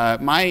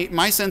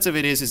my sense of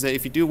it is that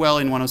if you do well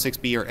in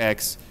 106B or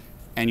X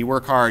and you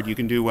work hard, you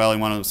can do well in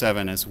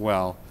 107 as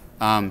well.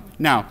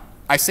 Now,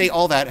 I say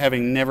all that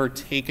having never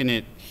taken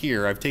it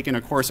here. I've taken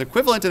a course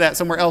equivalent to that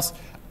somewhere else.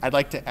 I'd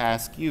like to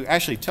ask you,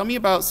 Ashley, tell me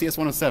about CS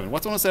 107.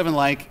 What's 107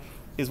 like?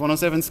 Is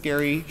 107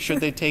 scary? Should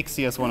they take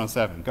CS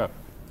 107? Go.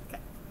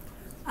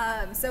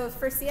 So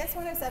for CS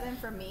 107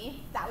 for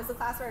me, that was the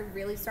class where I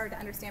really started to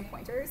understand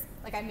pointers.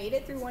 Like I made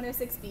it through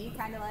 106B,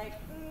 kind of like,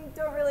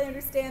 don't really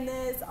understand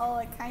this. I'll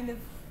like kind of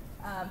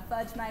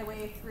fudge my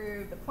way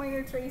through the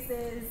pointer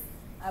traces.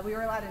 We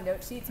were allowed a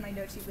note sheet, so my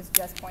note sheet was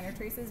just pointer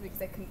traces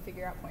because I couldn't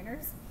figure out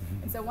pointers.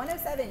 And so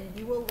 107,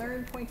 you will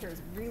learn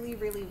pointers really,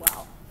 really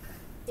well.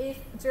 If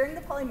during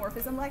the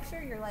polymorphism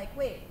lecture, you're like,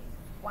 wait,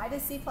 why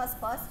does C++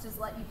 just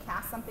let you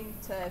cast something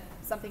to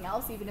something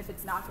else, even if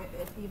it's not,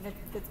 even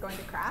if it's going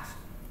to crash?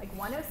 Like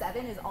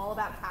 107 is all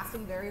about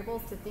casting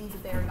variables to things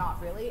that they are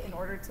not really in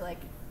order to like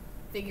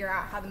figure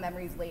out how the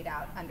memory is laid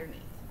out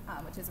underneath,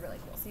 which is really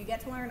cool. So you get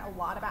to learn a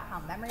lot about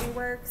how memory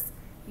works.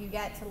 You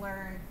get to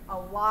learn a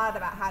lot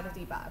about how to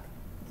debug.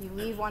 You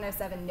leave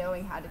 107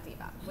 knowing how to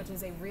debug, which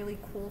is a really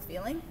cool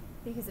feeling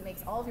because it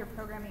makes all of your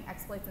programming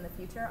exploits in the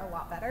future a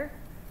lot better.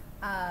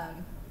 How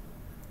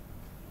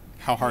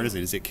hard is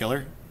it? Is it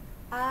killer?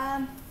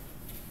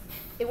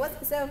 It was,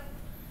 so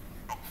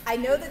I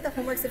know that the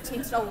homeworks have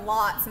changed a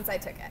lot since I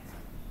took it.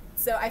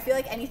 So I feel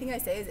like anything I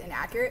say is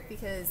inaccurate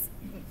because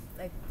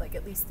like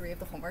at least 3 of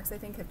the homeworks I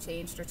think have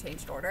changed or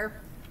changed order.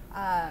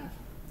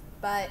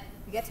 But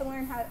you get to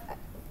learn how,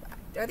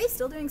 are they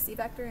still doing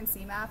C-vector and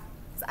C-map?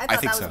 I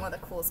thought that was one of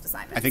the coolest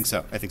assignments. I think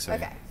so. Okay.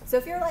 Yeah. So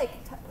if you're like,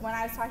 when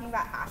I was talking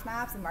about hash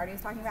maps and Marty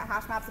was talking about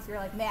hash maps, if you're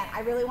like, man, I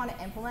really want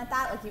to implement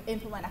that, like you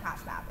implement a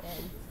hash map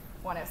in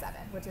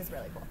 107, which is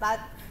really cool.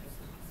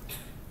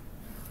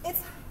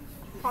 It's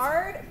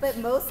hard, but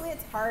mostly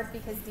it's hard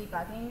because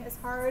debugging is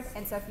hard.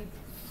 And so if you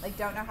like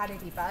don't know how to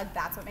debug,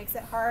 that's what makes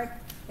it hard.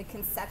 Like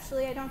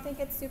conceptually, I don't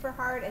think it's super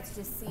hard. It's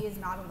just C is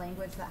not a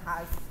language that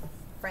has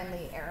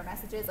friendly error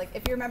messages. Like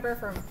if you remember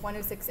from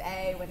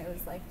 106A when it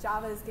was like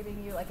Java is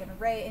giving you like an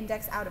array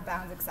index out of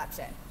bounds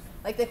exception.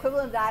 Like the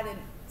equivalent of that in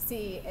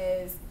C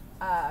is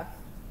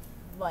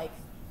like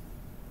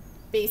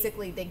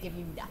basically they give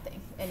you nothing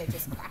and it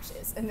just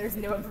crashes and there's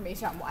no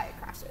information on why it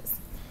crashes.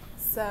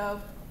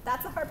 So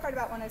that's the hard part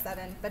about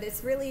 107, but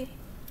it's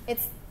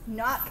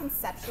not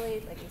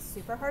conceptually like a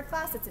super hard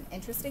class. It's an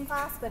interesting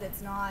class, but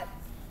it's not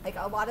like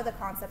a lot of the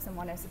concepts in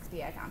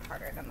 106B I found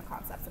harder than the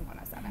concepts in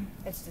 107.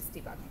 It's just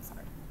debugging is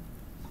hard.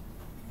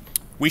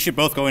 We should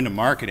both go into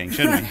marketing,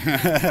 shouldn't we?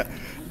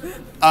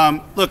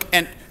 Look,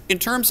 and in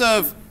terms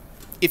of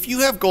if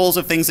you have goals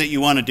of things that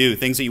you want to do,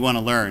 things that you want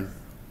to learn,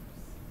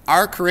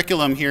 our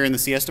curriculum here in the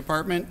CS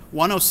department,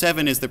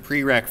 107 is the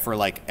prereq for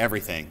like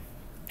everything.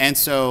 And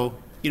so,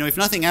 you know, if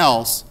nothing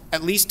else,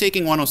 at least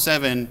taking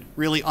 107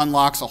 really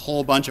unlocks a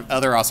whole bunch of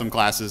other awesome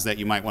classes that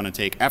you might want to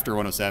take after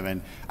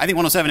 107. I think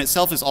 107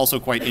 itself is also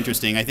quite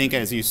interesting. I think,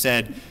 as you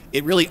said,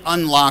 it really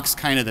unlocks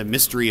kind of the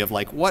mystery of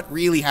like what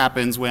really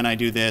happens when I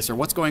do this or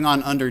what's going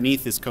on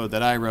underneath this code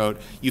that I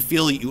wrote. You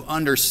feel that you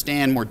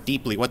understand more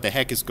deeply what the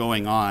heck is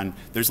going on.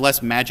 There's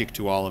less magic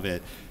to all of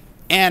it.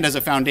 And as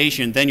a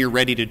foundation, then you're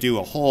ready to do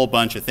a whole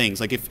bunch of things.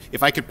 Like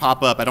if I could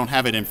pop up, I don't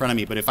have it in front of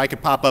me, but if I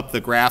could pop up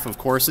the graph of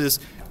courses,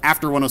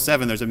 after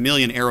 107, there's a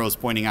million arrows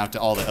pointing out to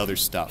all the other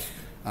stuff.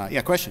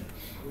 Yeah, question?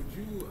 Would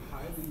you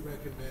highly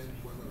recommend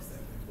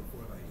 107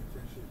 before like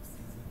internship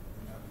season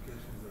and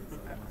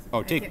applications?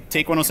 Or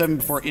Take 107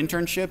 before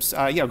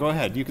internships? Yeah, go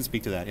ahead. You can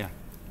speak to that, yeah.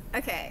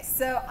 Okay,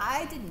 so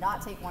I did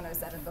not take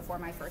 107 before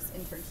my first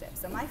internship.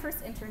 So my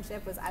first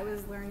internship was I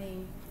was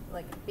learning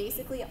like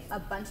basically a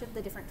bunch of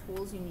the different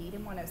tools you need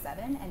in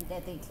 107 and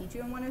that they teach you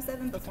in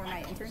 107 before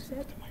my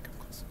internship.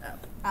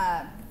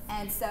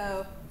 And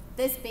so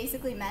this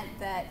basically meant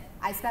that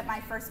I spent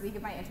my first week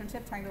of my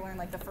internship trying to learn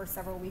like the first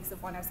several weeks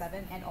of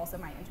 107 and also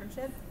my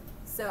internship.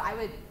 So I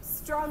would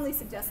strongly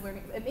suggest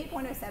learning, it made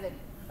 107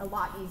 a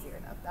lot easier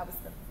though, that was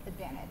the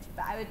advantage.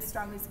 But I would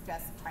strongly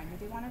suggest trying to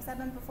do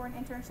 107 before an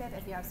internship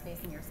if you have space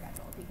in your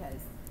schedule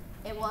because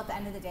it will at the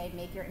end of the day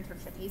make your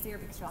internship easier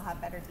because you'll have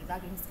better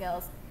debugging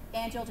skills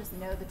and you'll just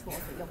know the tools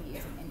that you'll be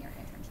using in your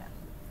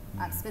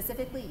internship.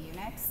 Specifically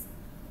Unix,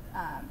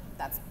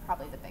 that's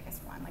probably the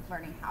biggest one, like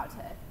learning how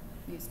to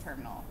use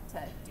terminal to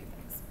do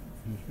things.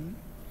 Mm-hmm.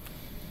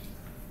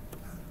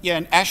 Yeah,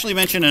 and Ashley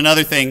mentioned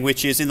another thing,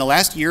 which is in the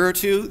last year or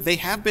two, they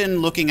have been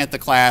looking at the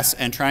class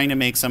and trying to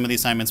make some of the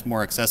assignments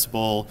more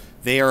accessible.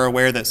 They are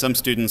aware that some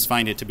students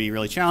find it to be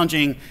really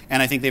challenging,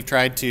 and I think they've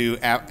tried to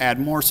add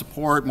more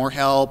support, more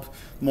help,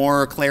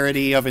 more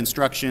clarity of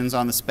instructions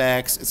on the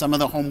specs. Some of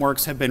the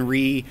homeworks have been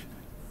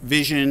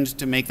revisioned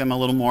to make them a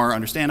little more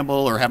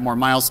understandable or have more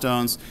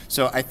milestones.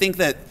 So I think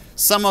that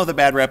some of the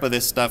bad rep of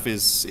this stuff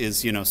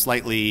is you know,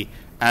 slightly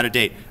out of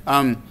date.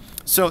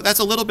 So that's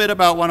a little bit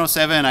about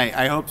 107.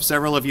 I hope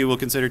several of you will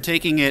consider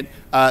taking it.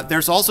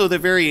 There's also the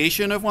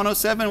variation of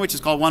 107, which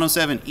is called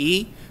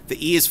 107E.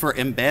 The E is for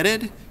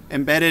embedded.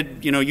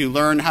 Embedded, you know, you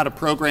learn how to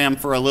program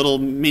for a little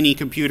mini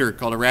computer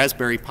called a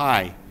Raspberry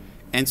Pi.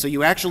 And so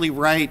you actually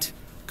write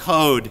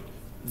code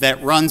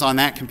that runs on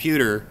that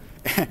computer.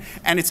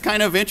 And it's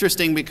kind of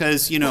interesting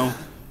because, you know,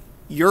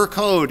 your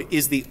code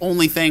is the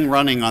only thing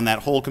running on that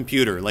whole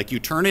computer. Like you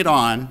turn it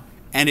on,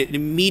 and it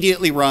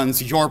immediately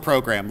runs your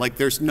program. Like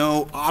there's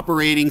no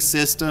operating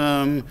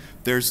system,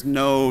 there's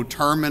no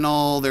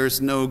terminal, there's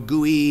no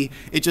GUI.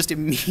 It just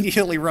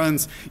immediately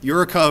runs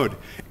your code.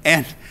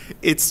 And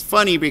it's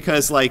funny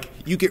because like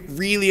you get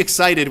really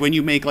excited when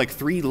you make like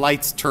 3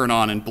 lights turn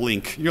on and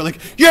blink. You're like,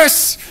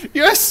 yes,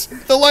 yes,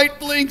 the light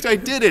blinked, I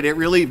did it. It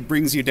really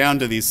brings you down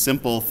to these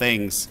simple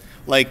things.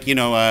 Like, you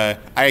know,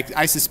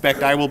 I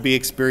suspect I will be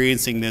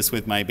experiencing this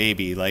with my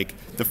baby. Like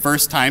the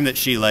first time that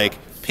she like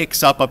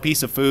picks up a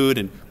piece of food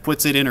and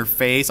puts it in her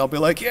face, I'll be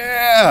like,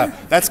 yeah,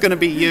 that's going to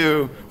be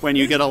you when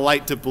you get a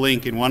light to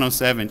blink in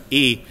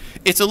 107E.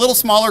 It's a little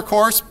smaller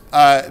course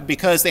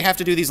because they have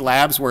to do these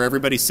labs where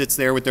everybody sits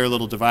there with their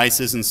little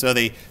devices, and so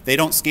they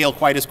don't scale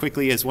quite as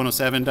quickly as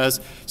 107 does.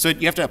 So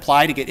you have to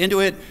apply to get into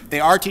it. They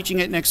are teaching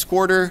it next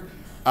quarter.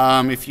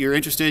 If you're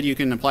interested, you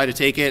can apply to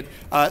take it.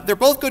 They're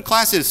both good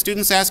classes.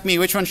 Students ask me,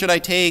 which one should I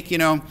take? You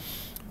know,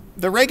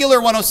 the regular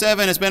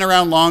 107 has been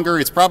around longer.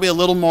 It's probably a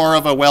little more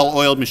of a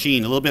well-oiled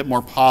machine, a little bit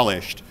more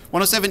polished.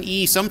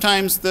 107E,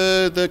 sometimes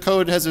the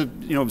code has a,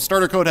 you know,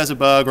 starter code has a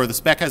bug, or the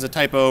spec has a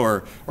typo,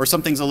 or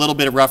something's a little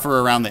bit rougher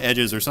around the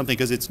edges or something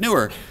because it's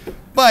newer.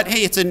 But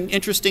hey, it's an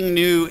interesting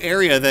new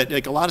area that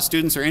like a lot of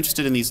students are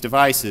interested in these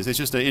devices. It's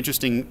just an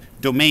interesting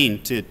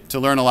domain to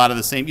learn a lot of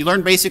the same. You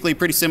learn basically a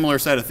pretty similar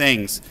set of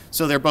things.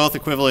 So they're both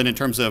equivalent in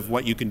terms of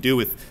what you can do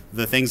with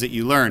the things that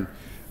you learn.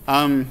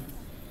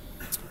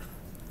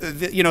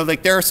 You know,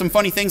 like there are some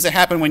funny things that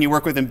happen when you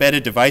work with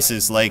embedded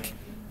devices. Like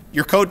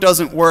your code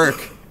doesn't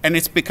work, and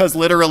it's because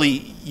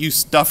literally you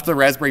stuffed the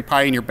Raspberry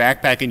Pi in your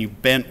backpack and you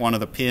bent one of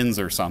the pins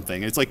or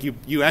something. It's like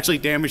you actually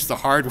damaged the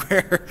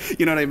hardware.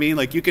 You know what I mean?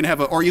 Like you can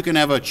have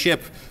a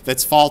chip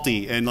that's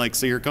faulty, and like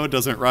so your code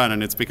doesn't run,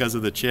 and it's because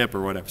of the chip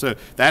or whatever. So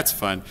that's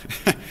fun.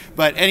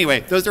 But anyway,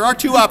 there are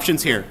 2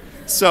 options here.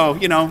 So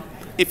you know,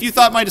 if you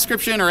thought my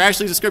description or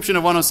Ashley's description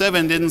of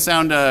 107 didn't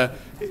sound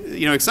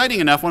you know, exciting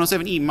enough,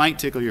 107E might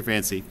tickle your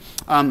fancy.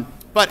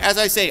 But as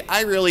I say,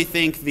 I really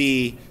think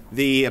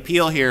the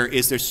appeal here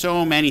is there's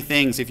so many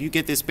things. If you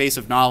get this base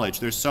of knowledge,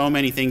 there's so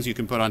many things you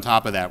can put on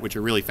top of that, which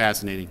are really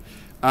fascinating.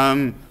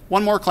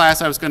 One more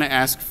class I was going to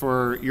ask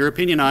for your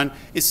opinion on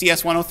is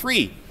CS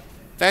 103.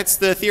 That's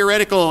the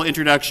theoretical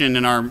introduction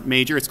in our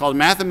major. It's called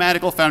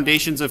Mathematical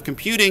Foundations of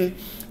Computing.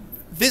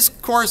 This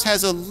course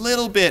has a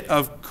little bit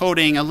of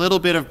coding, a little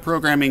bit of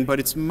programming, but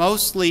it's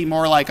mostly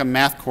more like a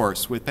math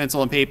course with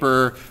pencil and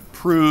paper,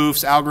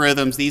 proofs,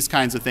 algorithms, these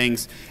kinds of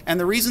things. And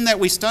the reason that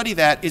we study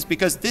that is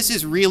because this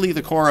is really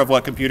the core of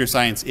what computer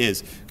science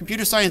is.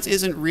 Computer science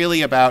isn't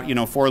really about, you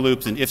know, for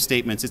loops and if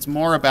statements. It's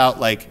more about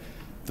like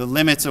the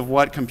limits of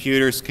what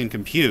computers can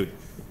compute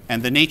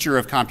and the nature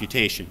of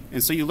computation.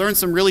 And so you learn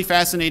some really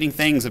fascinating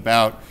things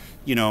about,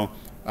 you know,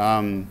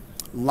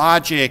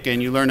 logic,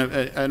 and you learn,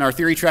 in our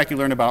theory track, you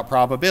learn about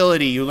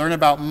probability, you learn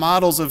about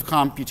models of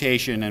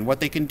computation and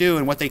what they can do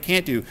and what they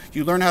can't do.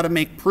 You learn how to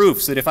make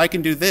proofs that if I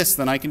can do this,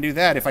 then I can do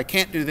that. If I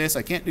can't do this,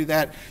 I can't do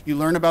that. You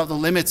learn about the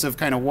limits of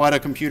kind of what a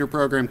computer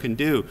program can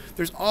do.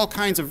 There's all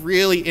kinds of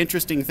really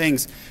interesting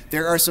things.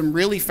 There are some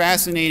really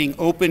fascinating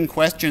open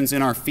questions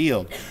in our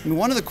field. I mean,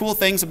 one of the cool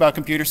things about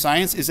computer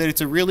science is that it's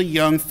a really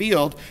young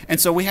field, and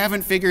so we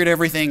haven't figured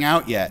everything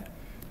out yet.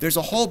 There's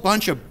a whole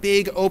bunch of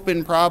big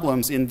open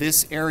problems in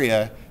this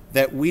area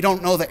that we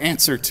don't know the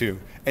answer to.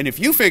 And if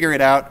you figure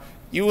it out,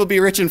 you will be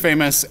rich and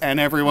famous, and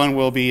everyone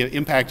will be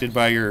impacted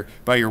by your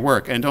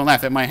work. And don't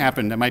laugh, that might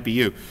happen, that might be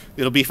you.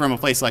 It'll be from a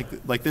place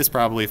like this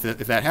probably if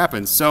that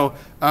happens. So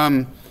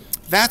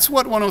that's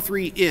what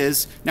 103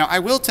 is. Now I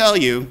will tell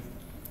you,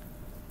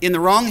 in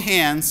the wrong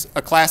hands,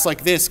 a class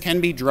like this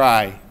can be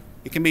dry.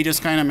 It can be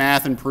just kind of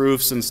math and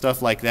proofs and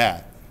stuff like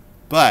that.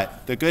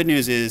 But the good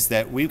news is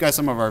that we've got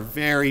some of our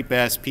very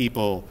best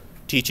people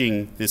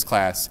teaching this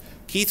class.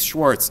 Keith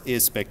Schwartz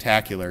is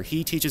spectacular.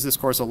 He teaches this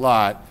course a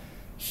lot.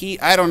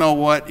 I don't know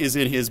what is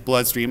in his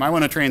bloodstream. I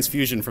want a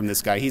transfusion from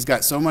this guy. He's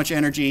got so much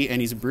energy,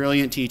 and he's a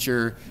brilliant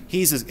teacher.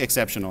 He's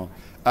exceptional.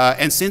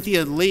 And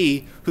Cynthia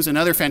Lee, who's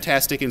another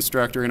fantastic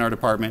instructor in our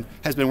department,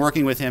 has been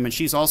working with him, and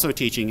she's also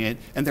teaching it.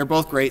 And they're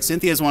both great.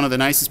 Cynthia is one of the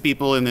nicest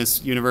people in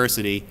this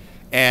university,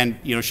 and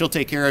you know, she'll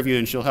take care of you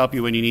and she'll help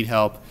you when you need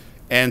help.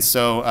 And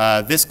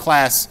so this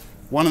class,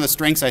 one of the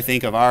strengths, I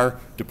think, of our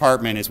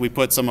department is we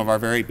put some of our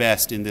very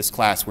best in this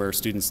class where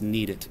students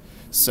need it.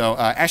 So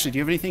Ashley, do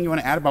you have anything you want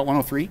to add about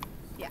 103?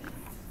 Yeah.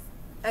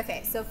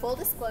 Okay, so full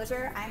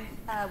disclosure,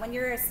 when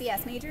you're a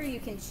CS major, you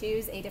can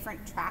choose a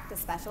different track to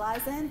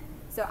specialize in.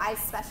 So I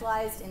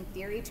specialized in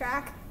theory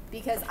track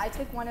because I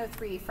took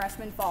 103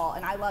 freshman fall,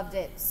 and I loved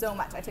it so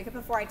much. I took it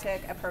before I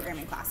took a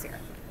programming class here.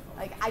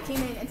 Like, I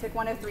came in and took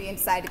 103 and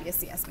decided to be a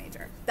CS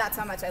major. That's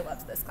how much I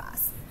loved this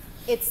class.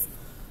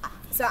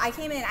 So I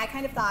came in, I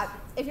kind of thought,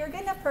 if you're a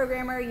good enough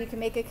programmer, you can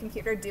make a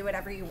computer do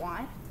whatever you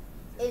want.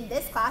 In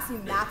this class, you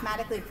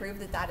mathematically prove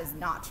that that is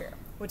not true,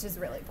 which is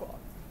really cool.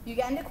 You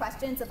get into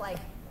questions of like,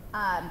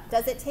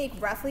 does it take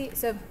roughly,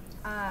 so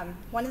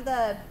one of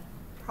the,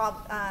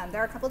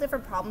 there are a couple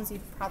different problems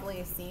you've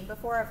probably seen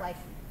before of like,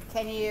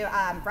 can you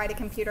write a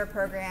computer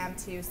program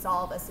to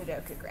solve a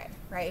Sudoku grid,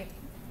 right?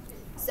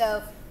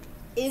 So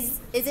is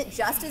it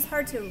just as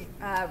hard to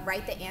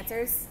write the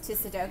answers to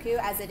Sudoku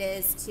as it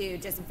is to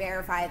just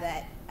verify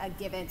that a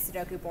given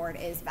Sudoku board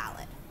is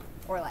valid?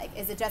 Or like,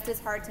 is it just as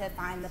hard to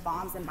find the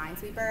bombs in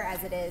Minesweeper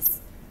as it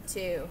is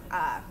to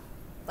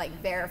like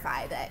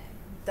verify that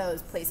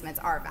those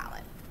placements are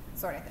valid,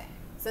 sort of thing?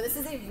 So this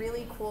is a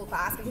really cool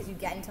class because you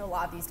get into a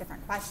lot of these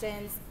different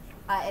questions.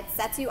 It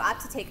sets you up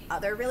to take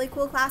other really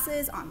cool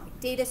classes on like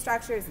data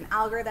structures and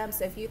algorithms.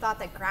 So if you thought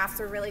that graphs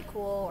were really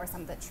cool, or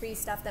some of the tree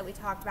stuff that we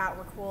talked about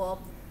were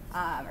cool,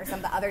 or some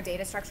of the other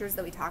data structures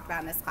that we talked about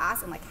in this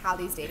class, and like how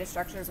these data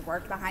structures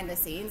worked behind the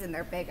scenes and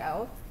their big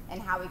O,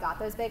 and how we got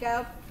those big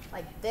O,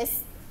 like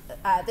this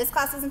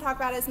class doesn't talk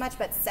about it as much,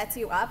 but sets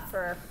you up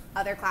for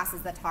other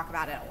classes that talk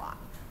about it a lot.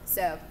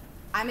 So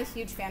I'm a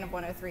huge fan of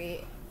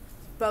 103.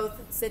 Both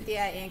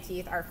Cynthia and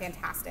Keith are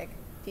fantastic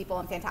people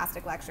and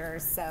fantastic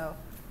lecturers, so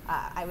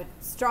I would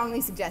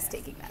strongly suggest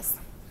taking this.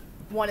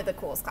 One of the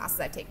coolest classes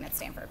I've taken at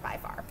Stanford by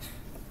far.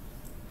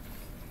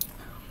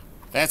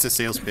 That's a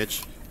sales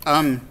pitch.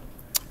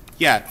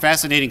 Yeah,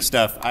 fascinating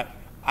stuff.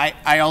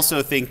 I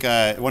also think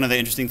one of the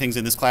interesting things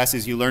in this class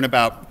is you learn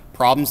about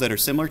problems that are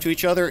similar to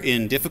each other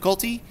in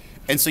difficulty.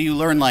 And so you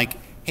learn like,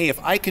 hey,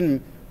 if I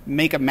can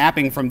make a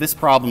mapping from this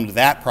problem to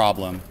that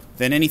problem,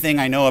 then anything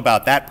I know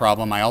about that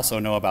problem, I also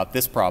know about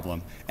this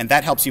problem. And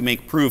that helps you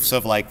make proofs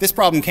of like, this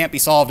problem can't be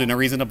solved in a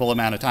reasonable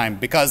amount of time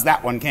because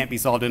that one can't be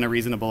solved in a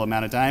reasonable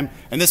amount of time.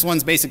 And this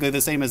one's basically the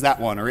same as that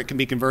one, or it can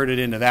be converted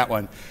into that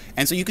one.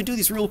 And so you can do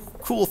these real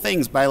cool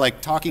things by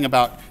like talking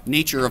about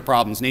nature of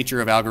problems, nature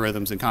of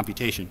algorithms and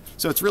computation.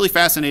 So it's really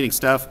fascinating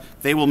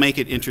stuff. They will make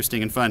it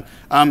interesting and fun.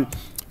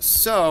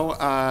 So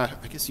I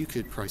guess you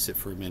could probably sit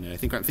for a minute. I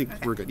think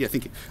we're good. Yeah,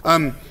 thank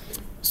you.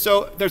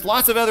 So there's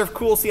lots of other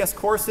cool CS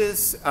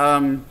courses.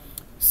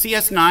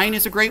 CS9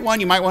 is a great one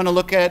you might want to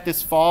look at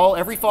this fall.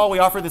 Every fall we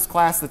offer this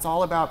class that's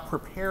all about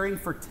preparing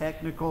for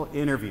technical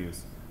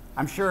interviews.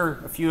 I'm sure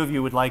a few of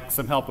you would like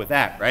some help with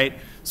that, right?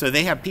 So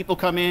they have people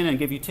come in and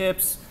give you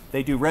tips.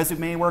 They do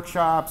resume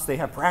workshops. They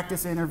have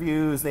practice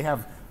interviews. They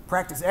have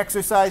practice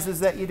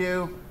exercises that you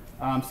do.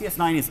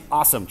 CS9 is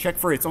awesome. Check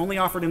for it. It's only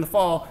offered in the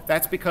fall.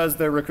 That's because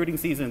the recruiting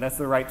season, that's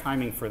the right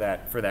timing for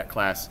that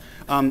class.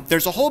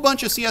 There's a whole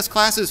bunch of CS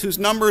classes whose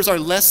numbers are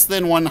less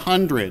than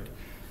 100.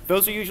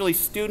 Those are usually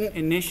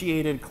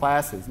student-initiated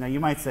classes. Now you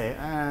might say,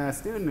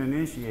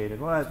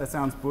 student-initiated, what? That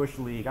sounds Bush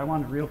League. I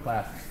wanted real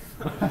classes.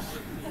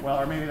 Well,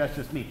 or maybe that's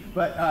just me.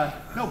 But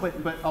no,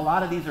 but a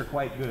lot of these are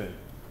quite good.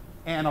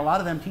 And a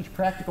lot of them teach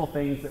practical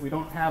things that we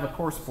don't have a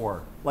course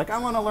for. Like I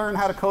want to learn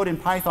how to code in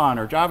Python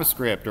or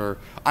JavaScript, or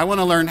I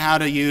want to learn how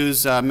to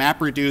use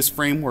MapReduce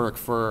framework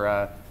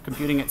for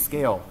computing at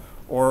scale,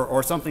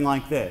 or something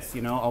like this.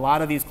 You know, a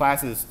lot of these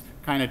classes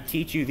kind of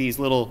teach you these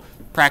little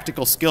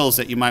practical skills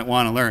that you might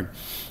want to learn.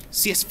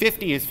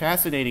 CS50 is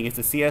fascinating. It's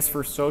a CS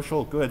for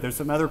social good. There's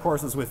some other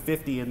courses with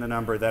 50 in the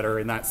number that are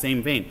in that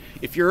same vein.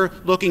 If you're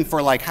looking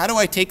for like, how do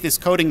I take this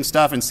coding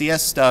stuff and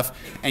CS stuff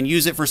and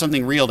use it for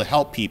something real to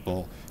help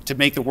people, to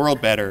make the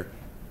world better,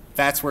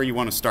 that's where you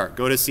want to start.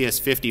 Go to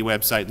CS50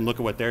 website and look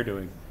at what they're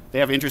doing. They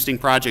have interesting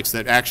projects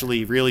that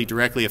actually really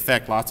directly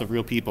affect lots of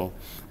real people.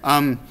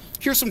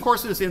 Here's some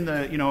courses in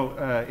the,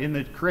 in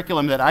the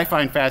curriculum that I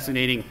find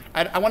fascinating.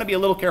 I want to be a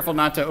little careful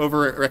not to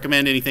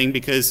over-recommend anything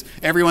because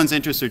everyone's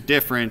interests are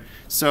different.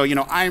 So,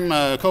 I'm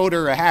a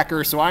coder, a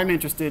hacker, so I'm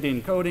interested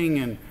in coding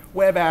and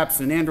web apps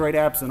and Android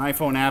apps and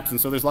iPhone apps, and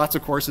so there's lots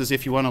of courses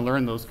if you want to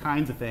learn those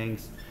kinds of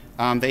things.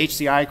 The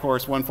HCI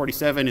course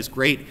 147 is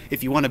great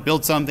if you want to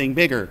build something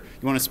bigger.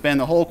 You want to spend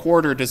the whole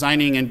quarter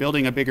designing and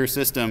building a bigger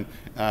system,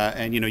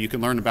 and you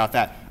can learn about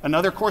that.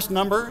 Another course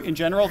number in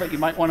general that you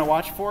might want to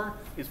watch for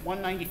is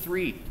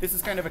 193. This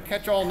is kind of a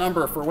catch-all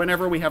number for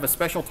whenever we have a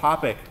special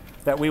topic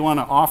that we want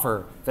to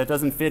offer that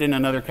doesn't fit in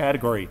another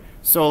category.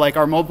 So like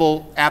our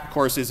mobile app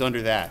course is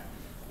under that.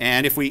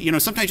 And if we,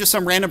 sometimes just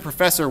some random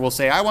professor will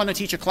say, I want to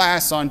teach a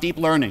class on deep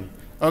learning.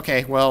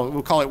 Okay, well,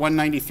 we'll call it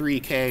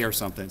 193K or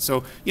something.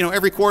 So,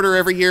 every quarter,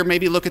 every year,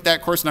 maybe look at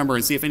that course number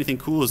and see if anything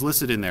cool is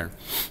listed in there.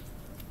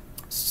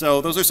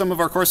 So those are some of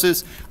our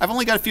courses. I've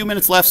only got a few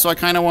minutes left, so I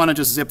kind of want to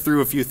just zip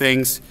through a few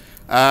things.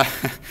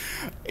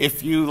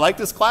 If you like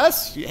this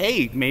class,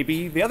 hey,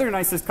 maybe the other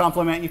nicest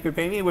compliment you could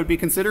pay me would be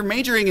consider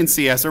majoring in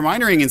CS or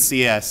minoring in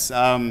CS.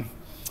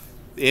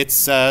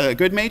 It's a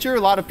good major. A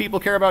lot of people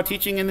care about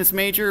teaching in this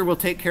major. We'll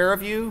take care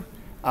of you.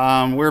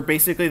 We're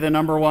basically the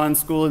 #1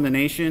 school in the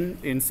nation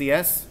in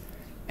CS,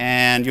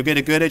 and you'll get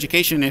a good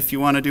education if you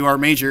want to do our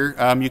major.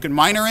 You can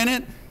minor in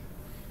it.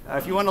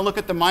 If you want to look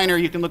at the minor,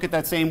 you can look at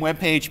that same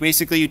webpage.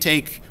 Basically, you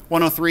take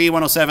 103,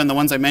 107, the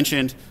ones I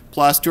mentioned,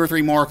 plus 2 or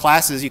 3 more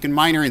classes. You can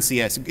minor in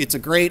CS. It's a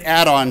great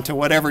add-on to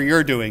whatever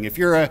you're doing. If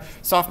you're a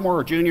sophomore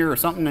or junior or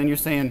something and you're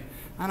saying,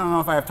 I don't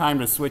know if I have time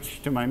to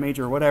switch to my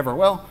major or whatever.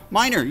 Well,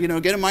 minor,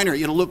 get a minor.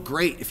 It'll look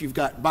great if you've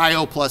got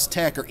bio plus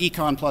tech or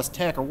econ plus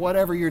tech or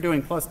whatever you're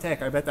doing plus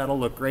tech. I bet that'll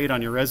look great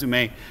on your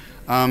resume.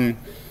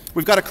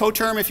 We've got a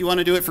coterm if you want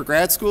to do it for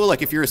grad school.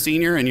 Like if you're a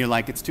senior and you're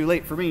like, it's too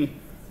late for me.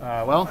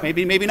 Well,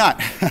 maybe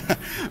not.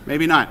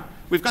 Maybe not.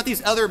 We've got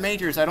these other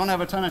majors I don't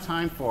have a ton of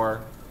time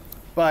for,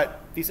 but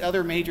these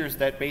other majors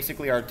that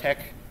basically are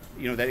tech,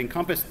 that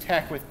encompass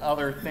tech with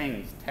other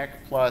things.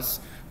 Tech plus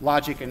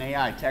logic and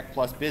AI, tech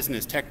plus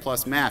business, tech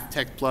plus math,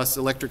 tech plus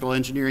electrical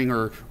engineering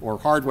or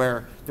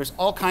hardware. There's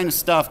all kinds of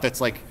stuff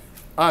that's like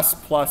us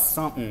plus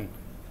something.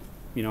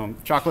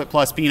 Chocolate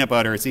plus peanut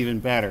butter, it's even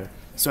better.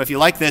 So if you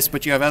like this,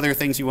 but you have other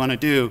things you want to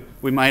do,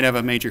 we might have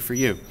a major for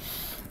you.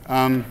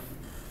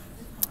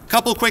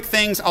 Couple quick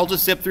things, I'll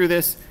just zip through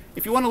this.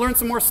 If you want to learn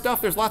some more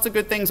stuff, there's lots of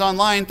good things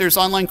online. There's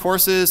online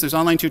courses, there's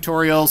online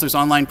tutorials, there's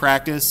online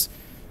practice.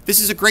 This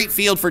is a great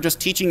field for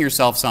just teaching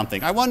yourself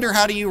something. I wonder,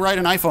 how do you write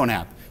an iPhone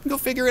app? Go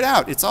figure it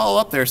out. It's all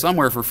up there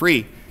somewhere for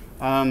free.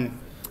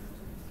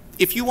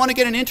 If you want to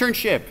get an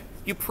internship,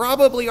 you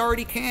probably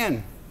already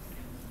can.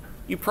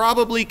 You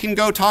probably can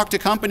go talk to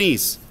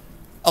companies.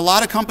 A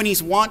lot of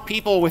companies want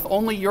people with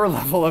only your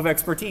level of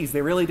expertise.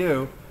 They really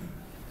do.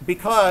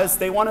 Because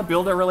they want to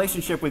build a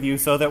relationship with you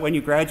so that when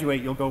you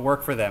graduate, you'll go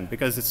work for them.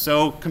 Because it's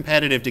so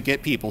competitive to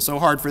get people, so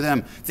hard for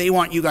them. They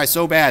want you guys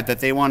so bad that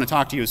they want to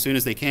talk to you as soon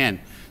as they can.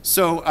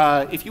 So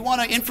if you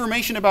want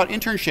information about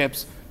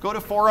internships, go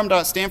to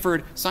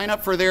forum.stanford, sign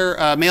up for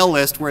their mail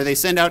list where they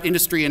send out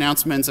industry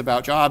announcements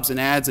about jobs and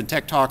ads and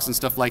tech talks and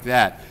stuff like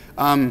that.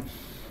 I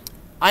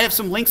have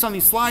some links on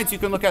these slides you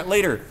can look at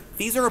later.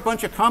 These are a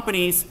bunch of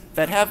companies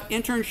that have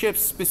internships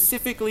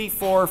specifically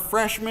for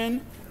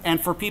freshmen and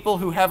for people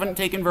who haven't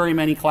taken very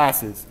many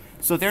classes.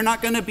 So they're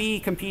not going to be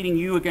competing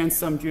you against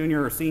some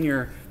junior or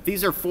senior.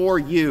 These are for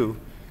you.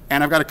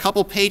 And I've got a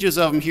couple pages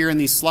of them here in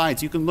these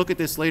slides. You can look at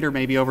this later,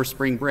 maybe over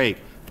spring break.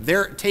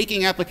 They're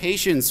taking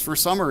applications for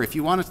summer if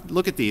you want to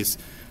look at these.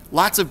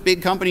 Lots of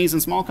big companies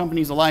and small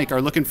companies alike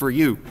are looking for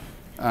you.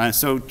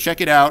 So check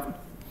it out.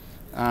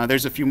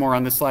 There's a few more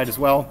on this slide as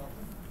well.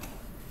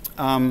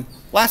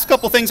 Last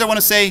couple things I want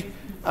to say.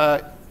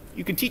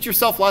 You can teach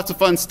yourself lots of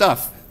fun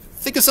stuff.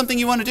 Think of something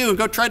you want to do and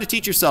go try to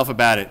teach yourself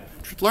about it.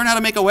 Learn how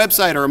to make a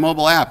website or a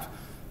mobile app.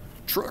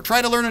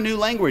 Try to learn a new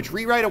language.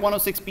 Rewrite a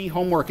 106B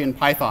homework in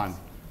Python.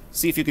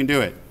 See if you can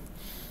do it.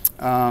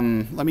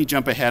 Let me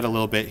jump ahead a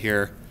little bit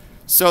here.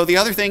 So the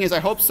other thing is I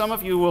hope some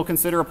of you will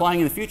consider applying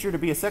in the future to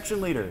be a section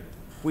leader.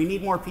 We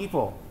need more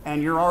people,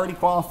 and you're already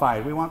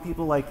qualified. We want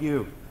people like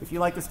you. If you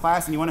like this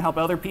class and you want to help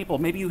other people,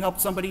 maybe you help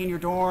somebody in your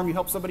dorm, you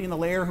help somebody in the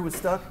lair who was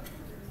stuck.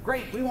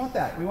 Great, we want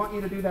that. We want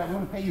you to do that. We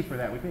want to pay you for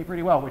that. We pay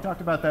pretty well. We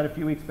talked about that a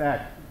few weeks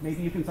back.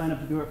 Maybe you can sign up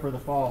to do it for the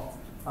fall.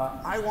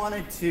 I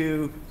wanted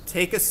to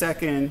take a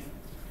second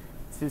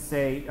to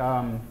say,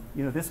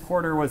 you know, this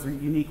quarter was a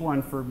unique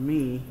one for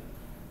me,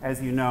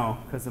 as you know,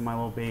 because of my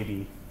little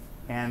baby.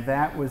 And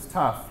that was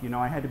tough. You know,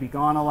 I had to be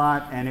gone a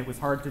lot, and it was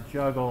hard to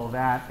juggle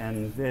that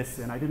and this,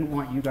 and I didn't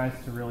want you guys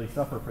to really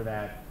suffer for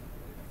that.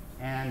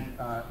 And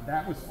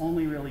that was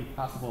only really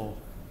possible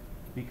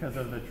because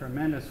of the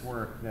tremendous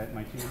work that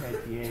my two head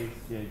TAs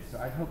did. So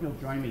I hope you'll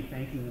join me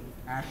thanking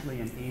Ashley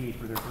and Amy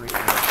for their great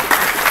work.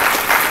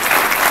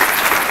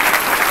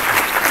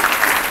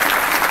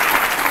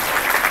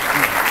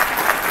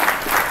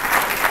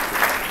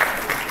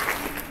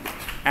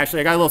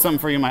 Actually, I got a little something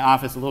for you in my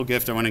office, a little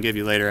gift I want to give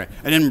you later.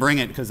 I didn't bring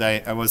it because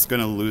I was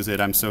going to lose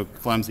it. I'm so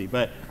clumsy.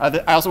 But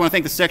I also want to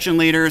thank the section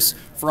leaders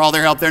for all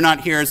their help. They're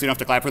not here, so you don't have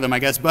to clap for them, I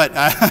guess. But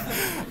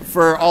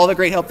for all the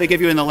great help they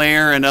give you in the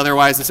lair, and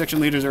otherwise, the section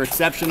leaders are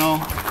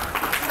exceptional.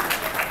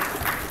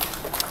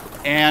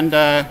 And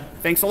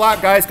thanks a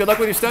lot, guys. Good luck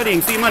with your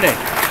studying. See you Monday.